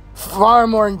 far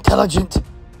more intelligent,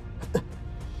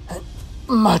 and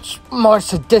much more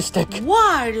sadistic.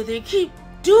 Why do they keep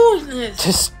doing this?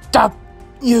 To stop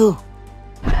you.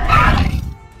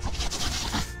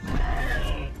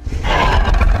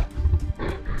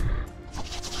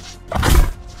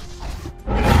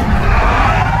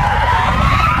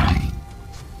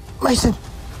 Mason,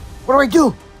 what do I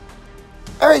do?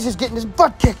 Ares is getting his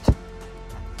butt kicked.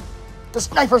 The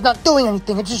sniper's not doing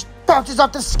anything. It just bounces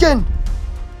off the skin.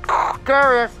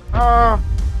 Darius,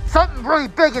 something really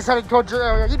big is heading towards your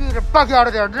area. You need to bug out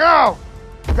of there now.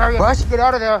 Darius, what? Get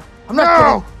out of there. I'm not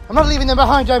kidding. I'm not leaving them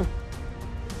behind.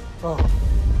 Oh,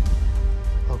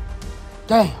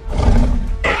 damn.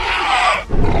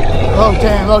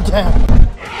 Oh, damn.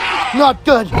 Not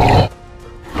good.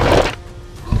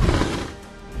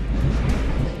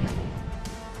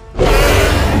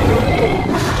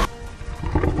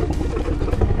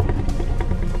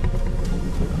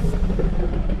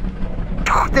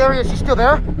 Darius, you still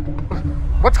there?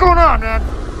 What's going on, man?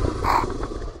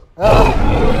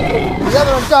 The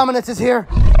other Indominus is here.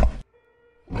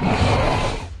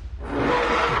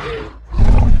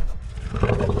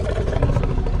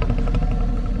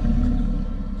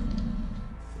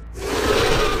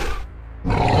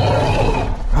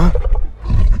 Huh?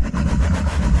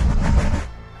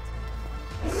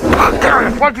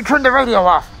 Darius, why'd you turn the radio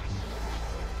off?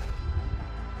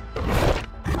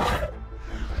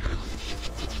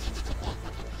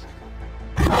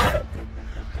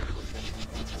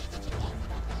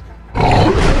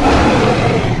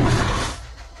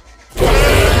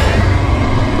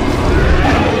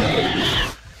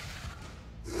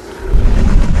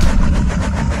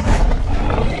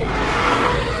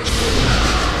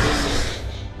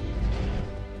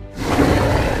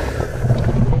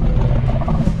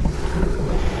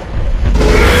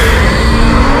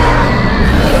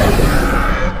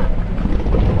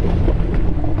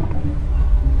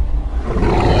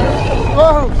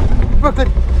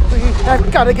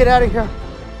 I've got to get out of here.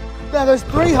 Now there's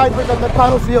 3 hybrids on the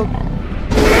battlefield.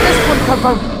 This one come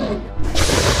from.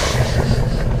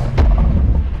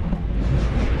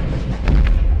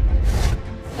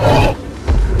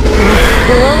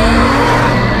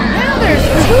 Now there's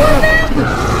 2 of them?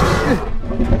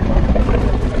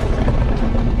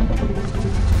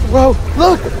 Whoa,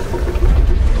 look!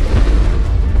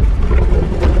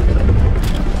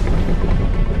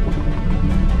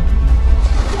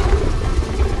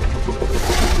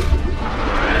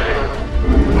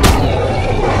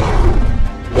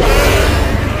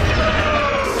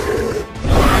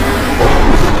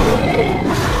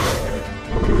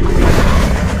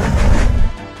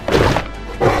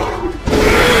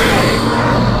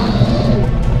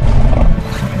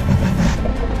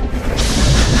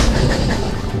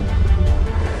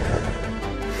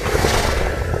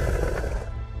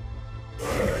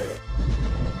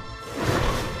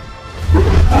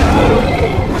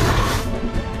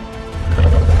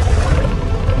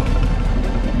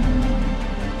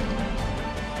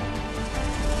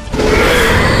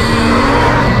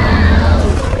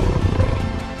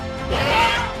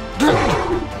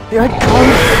 Here it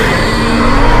comes!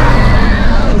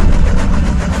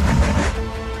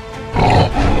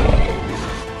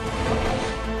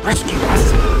 Rescue us!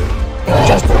 It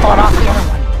just fought off the other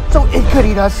one, so it could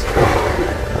eat us.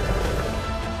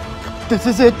 This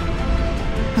is it.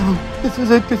 No, this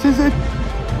is it. This is it.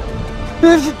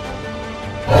 This is it.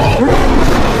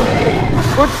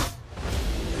 What?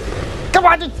 Come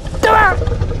on, just do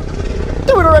it!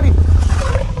 Do it already!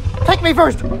 Take me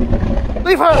first!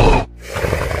 Leave her!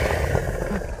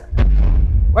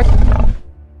 What?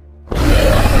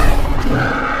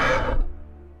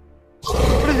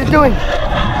 What is it doing?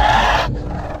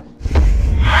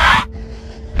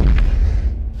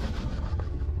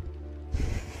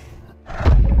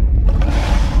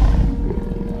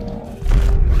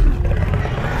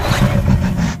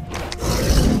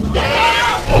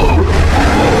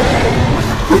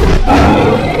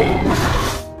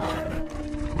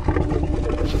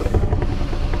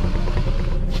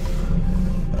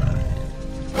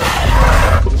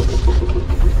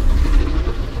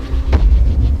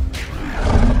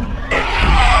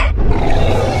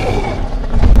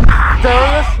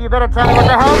 You better tell me what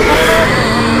the hell's going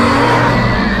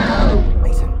on.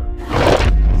 Mason,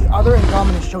 the other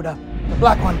Indominus showed up, the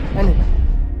black one, and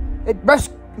it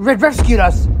rescued rescued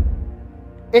us.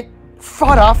 It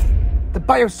fought off the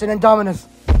Biosyn and Dominus.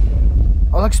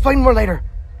 I'll explain more later.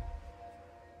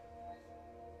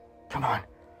 Come on.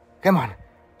 Come on.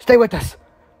 Stay with us.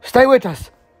 Stay with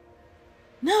us.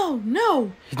 No,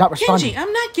 no. He's not responding. Kenji,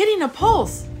 I'm not getting a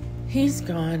pulse. He's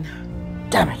gone.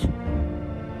 Damn it.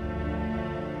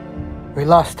 We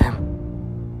lost him.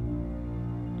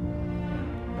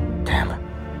 Damn.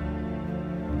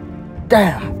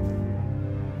 Damn.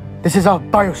 This is all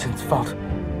Biosyn's fault.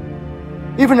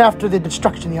 Even after the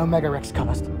destruction the Omega Rex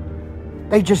caused,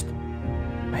 they just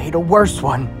made a worse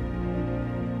one.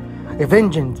 If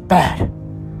Engine's bad,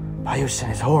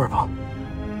 Biosyn is horrible.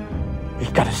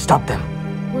 We've got to stop them.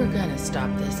 We're gonna stop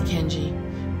this, Kenji.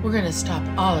 We're gonna stop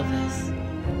all of this.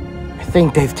 I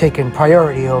think they've taken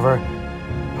priority over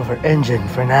Engine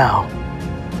for now.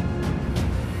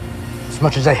 As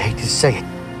much as I hate to say it,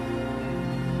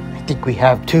 I think we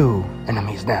have two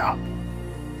enemies now.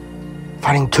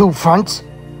 Fighting two fronts?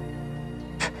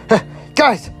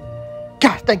 Guys!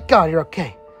 God, thank God you're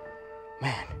okay.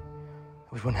 Man,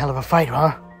 it was one hell of a fight,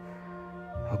 huh?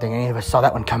 I don't think any of us saw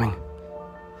that one coming.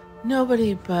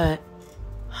 Nobody but...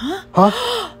 Huh?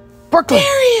 Huh? Brooklyn!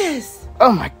 There he is!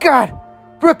 Oh my God!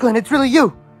 Brooklyn, it's really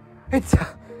you!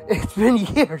 It's been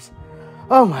years.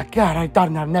 Oh my God, I thought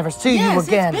I'd never see you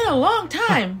again. It's been a long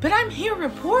time, but I'm here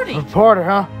reporting. Reporter,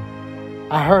 huh?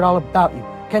 I heard all about you.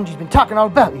 Kenji's been talking all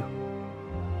about you.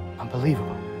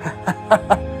 Unbelievable.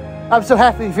 I'm so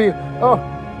happy for you. Oh,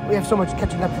 we have so much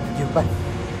catching up to do, but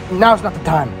now's not the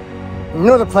time.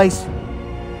 Nor the place.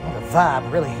 Nor the vibe,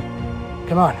 really.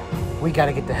 Come on, we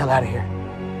gotta get the hell out of here.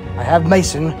 I have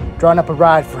Mason drawing up a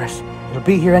ride for us. It'll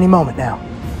be here any moment now.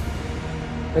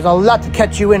 There's a lot to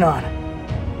catch you in on.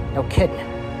 No kidding.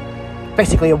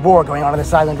 Basically a war going on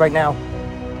this island right now.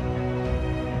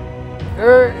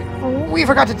 We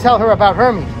forgot to tell her about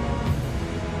Hermes.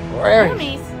 Or Ares.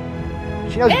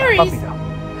 Hermes? She knows Ares. about Bumpy,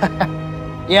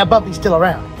 though. Yeah, Bumpy's still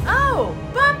around. Oh,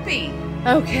 Bumpy!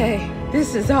 Okay,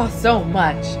 this is all so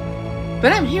much.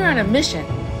 But I'm here on a mission.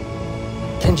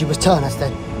 Kenji was telling us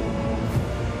that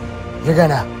you're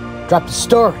gonna drop the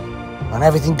story on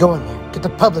everything going here. Get the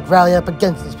public rally up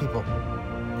against these people.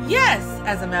 Yes,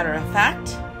 as a matter of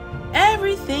fact.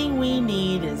 Everything we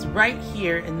need is right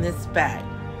here in this bag.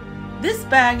 This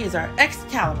bag is our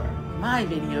Excalibur. My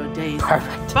video days are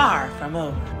far from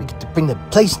over. We get to bring the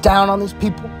place down on these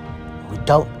people. We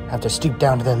don't have to stoop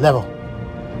down to their level.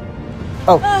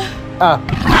 Oh,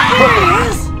 There he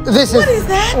is! this What is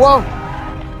that? Whoa!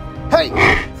 Hey!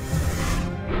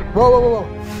 Whoa, whoa, whoa,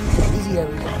 whoa! Easy,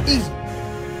 Ares. Easy.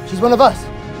 She's one of us.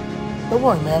 Don't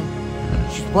worry, man.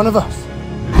 She's one of us.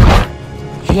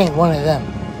 She ain't one of them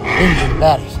engine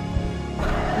baddies.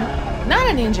 Not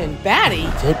an engine baddie.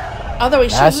 That's it. Although he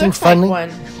sure Nice and looks friendly. like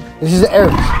one. This is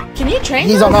Ares. Can you train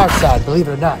He's those? on our side, believe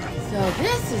it or not. So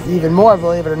this is... Even more,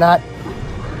 believe it or not,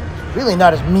 really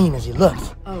not as mean as he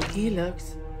looks. Oh, he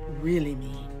looks really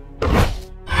mean.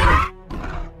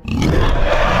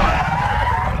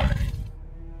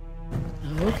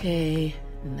 Okay,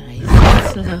 nice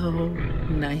and slow,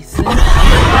 nice and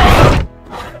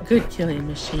slow. Good killing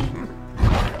machine.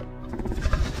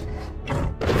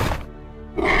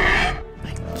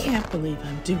 I can't believe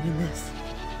I'm doing this.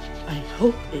 I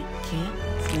hope it can't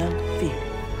smell fear.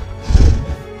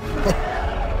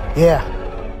 Yeah.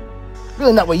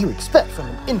 Really not what you expect from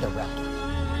an Indoraptor.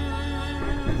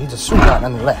 He's a sweetheart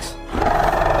nonetheless.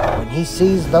 When he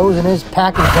sees those in his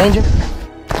pack in danger,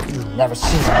 you've never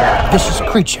seen a more vicious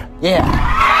creature.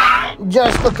 Yeah.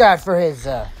 Just look out for his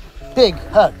big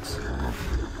hugs.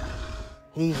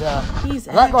 He's a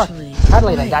lot more actually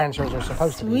cuddly than dinosaurs are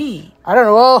supposed to be. Sweet. I don't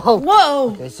know. Whoa.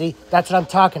 Whoa! Okay, see? That's what I'm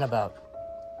talking about.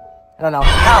 I don't know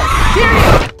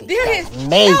how. Darius!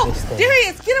 Made Help! this thing.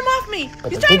 Darius, get him off me!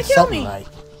 But He's they trying did to kill something me! right.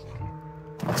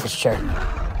 That's for sure.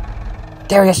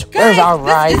 Darius, Guys, where's our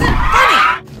ride? this isn't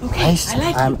funny! Okay, Nice. I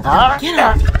like I'm you. out. Get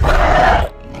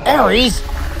up! Ares!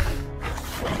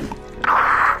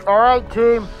 Alright,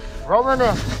 team. Rolling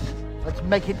in. Let's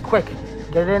make it quick.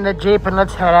 Get in the Jeep and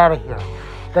let's head out of here.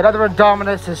 That other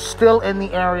Indominus is still in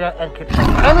the area and could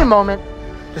at any moment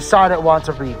decide it wants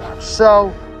a revamp.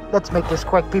 So, let's make this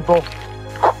quick, people.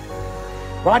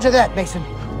 Roger that, Mason.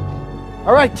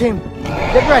 Alright, team.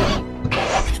 Get ready.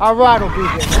 Our ride will be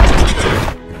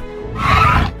here.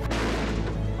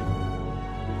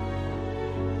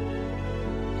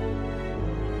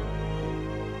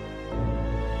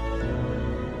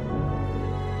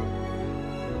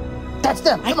 That's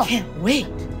them. I Come on. can't wait.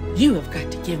 You have got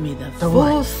to give me the Don't full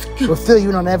worry. scoop. We'll fill you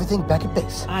in on everything back at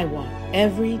base. I want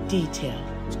every detail.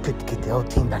 It's good to get the whole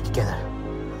team back together.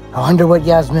 I wonder what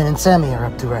Yasmin and Sammy are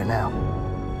up to right now.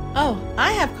 Oh,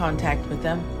 I have contact with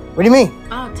them. What do you mean?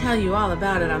 I'll tell you all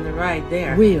about it on the ride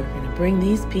there. We're gonna bring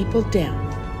these people down.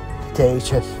 Today's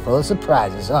just full of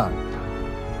surprises, huh?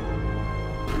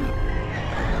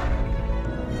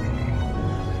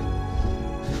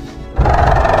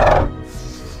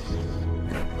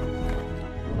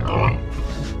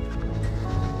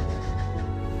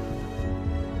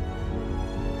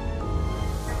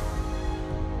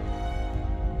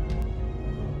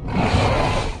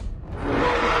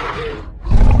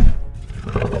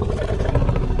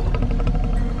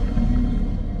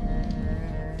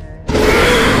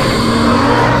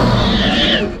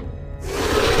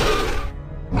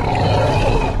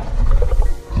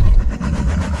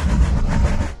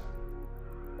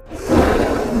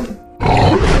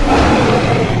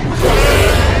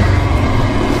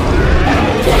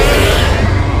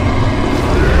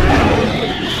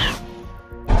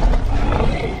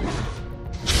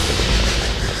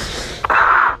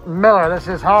 Miller, this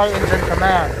is High Engine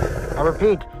Command. I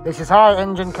repeat, this is High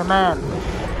Engine Command.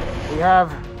 We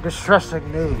have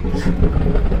distressing news.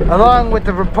 Along with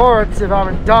the reports of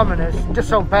our Indominus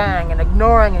disobeying and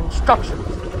ignoring instructions,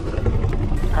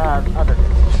 have other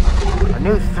news. A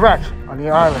new threat on the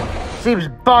island. Seems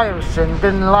Biosyn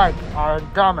didn't like our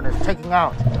Indominus taking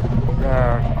out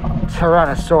their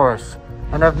Tyrannosaurus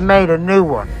and have made a new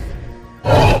one.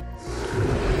 They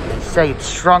say it's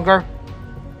stronger,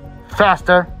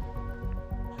 faster,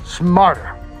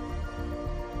 smarter.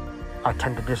 I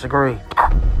tend to disagree.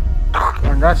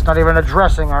 And that's not even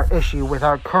addressing our issue with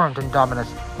our current Indominus.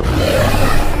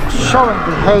 Showing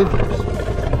behaviors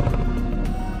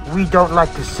we don't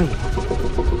like to see.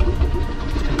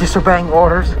 It's been disobeying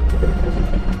orders.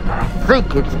 I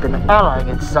think it's been allying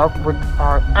itself with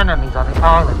our enemies on the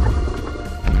island.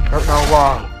 Don't know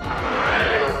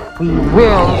why. We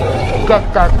will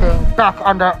get that thing back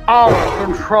under our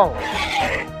control.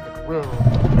 It will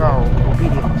know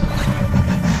obedience.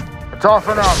 That's all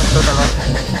for now, Mr. Miller.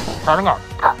 Signing off.